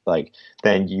stats, like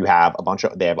then you have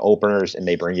they have openers, and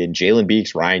they bring in Jalen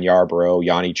Beeks, Ryan Yarbrough,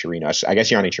 Yanni Chirinos. I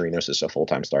guess Yanni Chirinos is a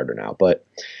full-time starter now, but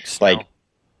Snell.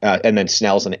 And then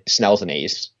Snell's an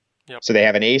ace. Yep. So they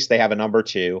have an ace, they have a number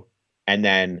 2, and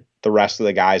then the rest of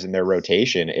the guys in their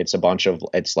rotation, it's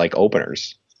like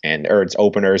openers, or it's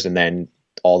openers and then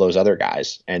all those other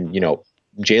guys. And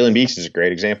Jalen Beeks is a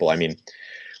great example. I didn't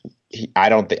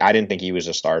think he was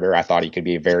a starter. I thought he could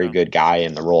be a very good guy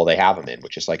in the role they have him in,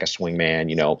 which is like a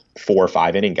swingman, 4 or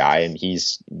 5 inning guy. And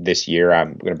he's this year,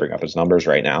 I'm going to bring up his numbers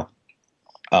right now.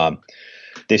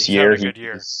 This year,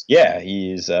 he's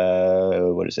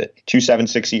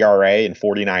 2.76 ERA in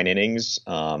 49 innings,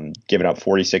 giving up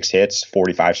 46 hits,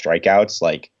 45 strikeouts.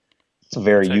 Like it's a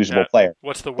very usable player.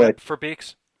 What's the whip for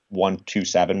Beeks?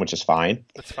 1.27, which is fine.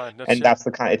 That's fine. It's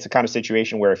the kind of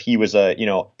situation where if he was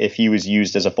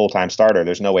used as a full-time starter,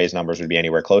 there's no way his numbers would be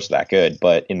anywhere close to that good.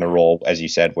 But in the role, as you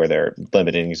said, where they're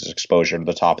limiting his exposure to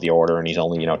the top of the order, and he's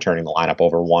only turning the lineup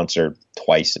over once or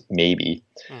twice, maybe.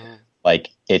 Mm-hmm.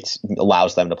 Like it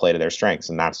allows them to play to their strengths,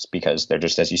 and that's because they're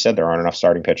just, as you said, there aren't enough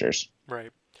starting pitchers.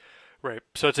 Right.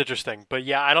 So it's interesting, but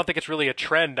yeah, I don't think it's really a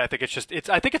trend. I think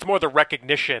I think it's more the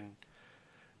recognition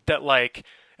that like.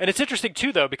 And it's interesting,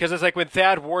 too, though, because it's like when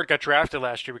Thad Ward got drafted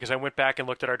last year, because I went back and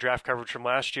looked at our draft coverage from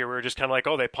last year, we were just kind of like,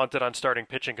 they punted on starting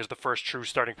pitching because the first true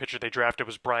starting pitcher they drafted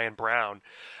was Brian Brown.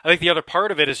 I think the other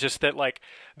part of it is just that, like,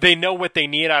 they know what they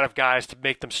need out of guys to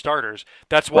make them starters.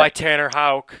 That's why Tanner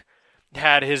Houck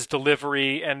had his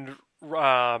delivery and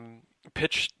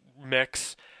pitch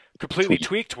mix completely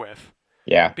tweaked with.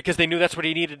 Yeah. Because they knew that's what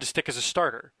he needed to stick as a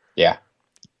starter. Yeah.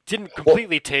 Didn't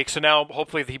completely take, so now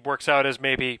hopefully he works out as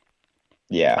maybe.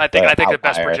 Yeah. I think the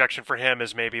best projection for him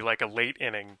is maybe like a late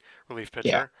inning relief pitcher.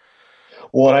 Yeah.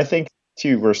 Well, and I think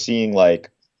too we're seeing like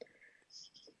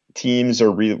teams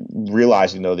are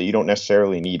realizing though that you don't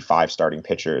necessarily need 5 starting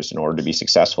pitchers in order to be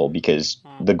successful, because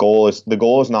the goal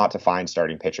is not to find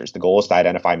starting pitchers. The goal is to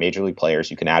identify major league players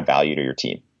who can add value to your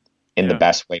team in the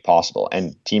best way possible.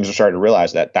 And teams are starting to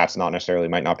realize that that's not necessarily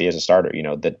might not be as a starter. You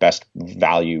know, the best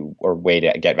value or way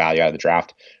to get value out of the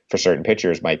draft for certain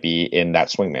pitchers might be in that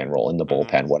swingman role, in the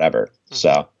bullpen, whatever.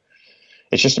 So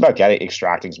it's just about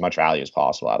extracting as much value as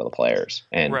possible out of the players.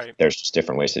 And there's just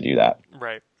different ways to do that.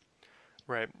 Right.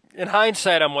 In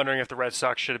hindsight, I'm wondering if the Red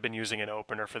Sox should have been using an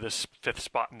opener for this 5th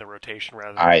spot in the rotation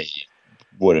rather than... I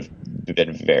would have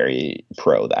been very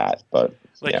pro that, but...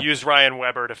 use Ryan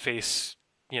Weber to face,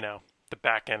 the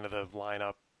back end of the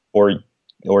lineup.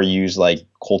 Or use like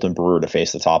Colton Brewer to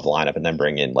face the top of the lineup and then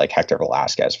bring in like Hector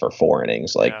Velasquez for 4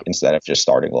 innings, instead of just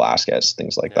starting Velasquez,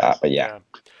 things like that. But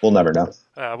we'll never know.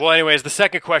 Well, anyways, the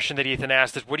second question that Ethan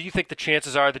asked is, what do you think the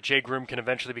chances are that Jay Groome can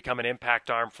eventually become an impact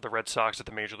arm for the Red Sox at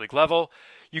the major league level?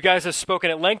 You guys have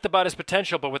spoken at length about his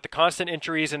potential, but with the constant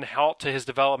injuries and halt to his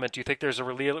development, do you think there's a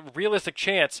realistic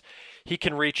chance he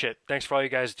can reach it? Thanks for all you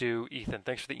guys do, Ethan.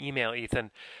 Thanks for the email, Ethan.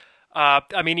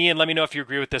 Ian, let me know if you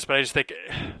agree with this, but I just think,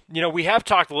 we have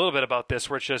talked a little bit about this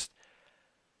where it's just,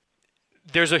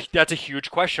 that's a huge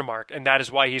question mark, and that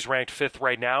is why he's ranked 5th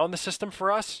right now in the system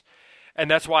for us. And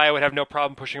that's why I would have no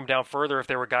problem pushing him down further if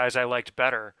there were guys I liked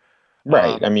better.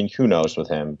 Right. Who knows with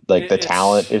him? Like the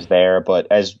talent is there,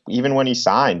 but even when he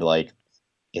signed, like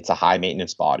it's a high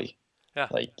maintenance body. Yeah.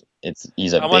 Like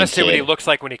he's a. I want to see what he looks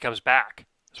like when he comes back.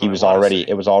 It was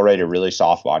already a really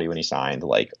soft body when he signed.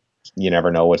 Like you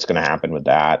never know what's going to happen with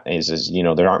that.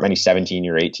 There aren't many 17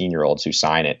 or 18-year-olds who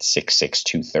sign at 6'6",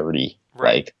 230.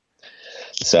 Right.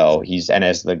 So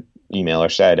as the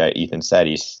emailer said, Ethan said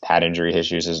he's had injury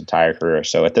issues his entire career.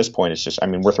 So at this point, it's just,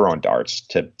 we're throwing darts.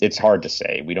 It's hard to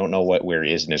say. We don't know where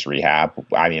he is in his rehab.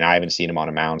 I haven't seen him on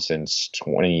a mound since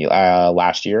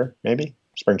last year, maybe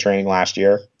spring training last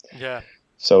year. Yeah.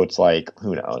 So it's like,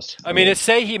 who knows? It's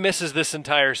say he misses this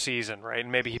entire season, right?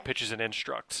 And maybe he pitches and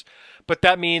instructs. But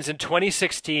that means in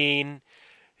 2016,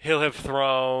 he'll have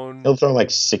thrown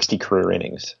like 60 career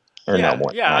innings. Or yeah, no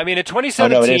more. Yeah, in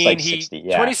 2017,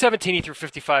 2017 he threw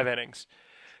 55 innings.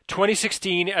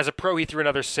 2016 as a pro he threw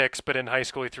another 6, but in high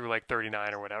school he threw like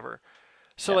 39 or whatever.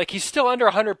 So he's still under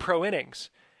 100 pro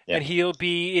innings, and he'll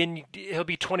be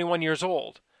 21 years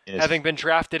old, having been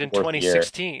drafted in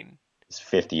 2016. His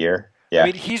 5th year. Yeah.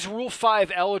 He's Rule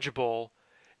 5 eligible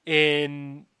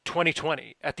in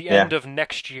 2020 at the end of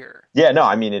next year. Yeah, no,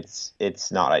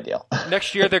 it's not ideal.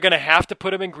 Next year they're going to have to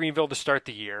put him in Greenville to start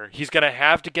the year. He's going to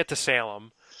have to get to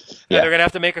Salem. And they're going to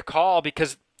have to make a call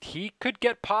because he could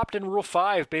get popped in Rule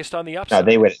 5 based on the upside.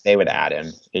 No, they would add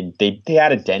him. They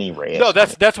added Denny Reyes. No,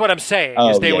 that's what I'm saying.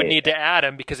 They would need to add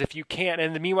him, because if you can't,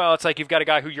 and meanwhile it's like you've got a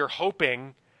guy who you're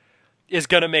hoping is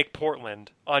going to make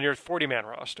Portland on your 40-man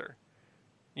roster.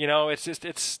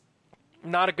 It's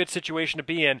not a good situation to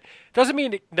be in. Doesn't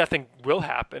mean nothing will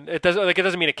happen. It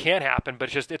doesn't mean it can't happen,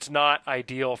 but it's not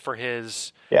ideal for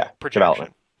his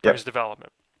projection, for his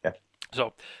development. Yeah.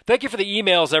 So thank you for the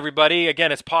emails, everybody.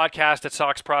 Again, it's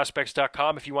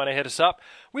podcast@soxprospects.com if you want to hit us up.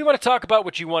 We want to talk about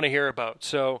what you want to hear about.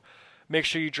 So make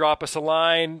sure you drop us a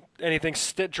line, anything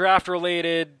draft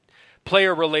related,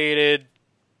 player related,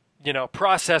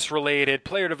 process related,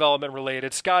 player development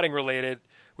related, scouting related.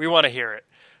 We want to hear it.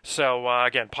 So,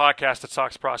 again,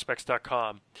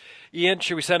 podcast@soxprospects.com. Ian,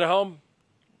 should we send it home?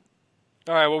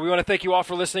 All right, well, we want to thank you all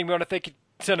for listening. We want to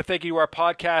send a thank you to our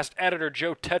podcast editor,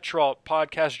 Joe Tetrault,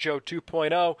 Podcast Joe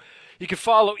 2.0. You can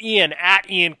follow Ian at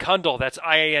Ian Cundall. That's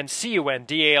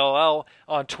IANCUNDALL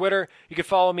on Twitter. You can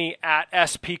follow me at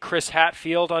SP Chris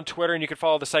Hatfield on Twitter, and you can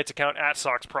follow the site's account at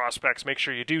Sox Prospects. Make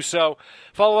sure you do so.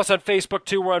 Follow us on Facebook,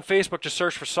 too. We're on Facebook. Just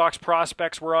search for Sox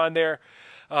Prospects. We're on there.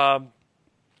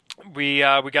 We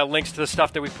got links to the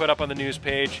stuff that we put up on the news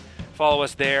page. Follow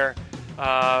us there.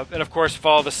 And, of course,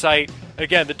 follow the site.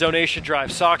 Again, the donation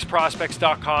drive,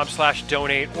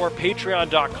 soxprospects.com/donate or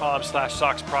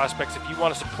patreon.com/soxprospects. If you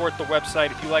want to support the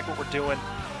website, if you like what we're doing,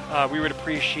 we would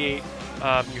appreciate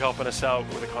you helping us out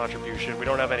with a contribution. We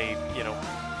don't have any,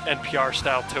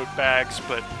 NPR-style tote bags,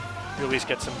 but you at least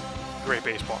get some great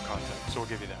baseball content, so we'll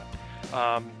give you that.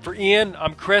 For Ian,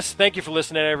 I'm Chris. Thank you for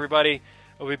listening, everybody.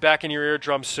 We'll be back in your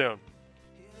eardrums soon.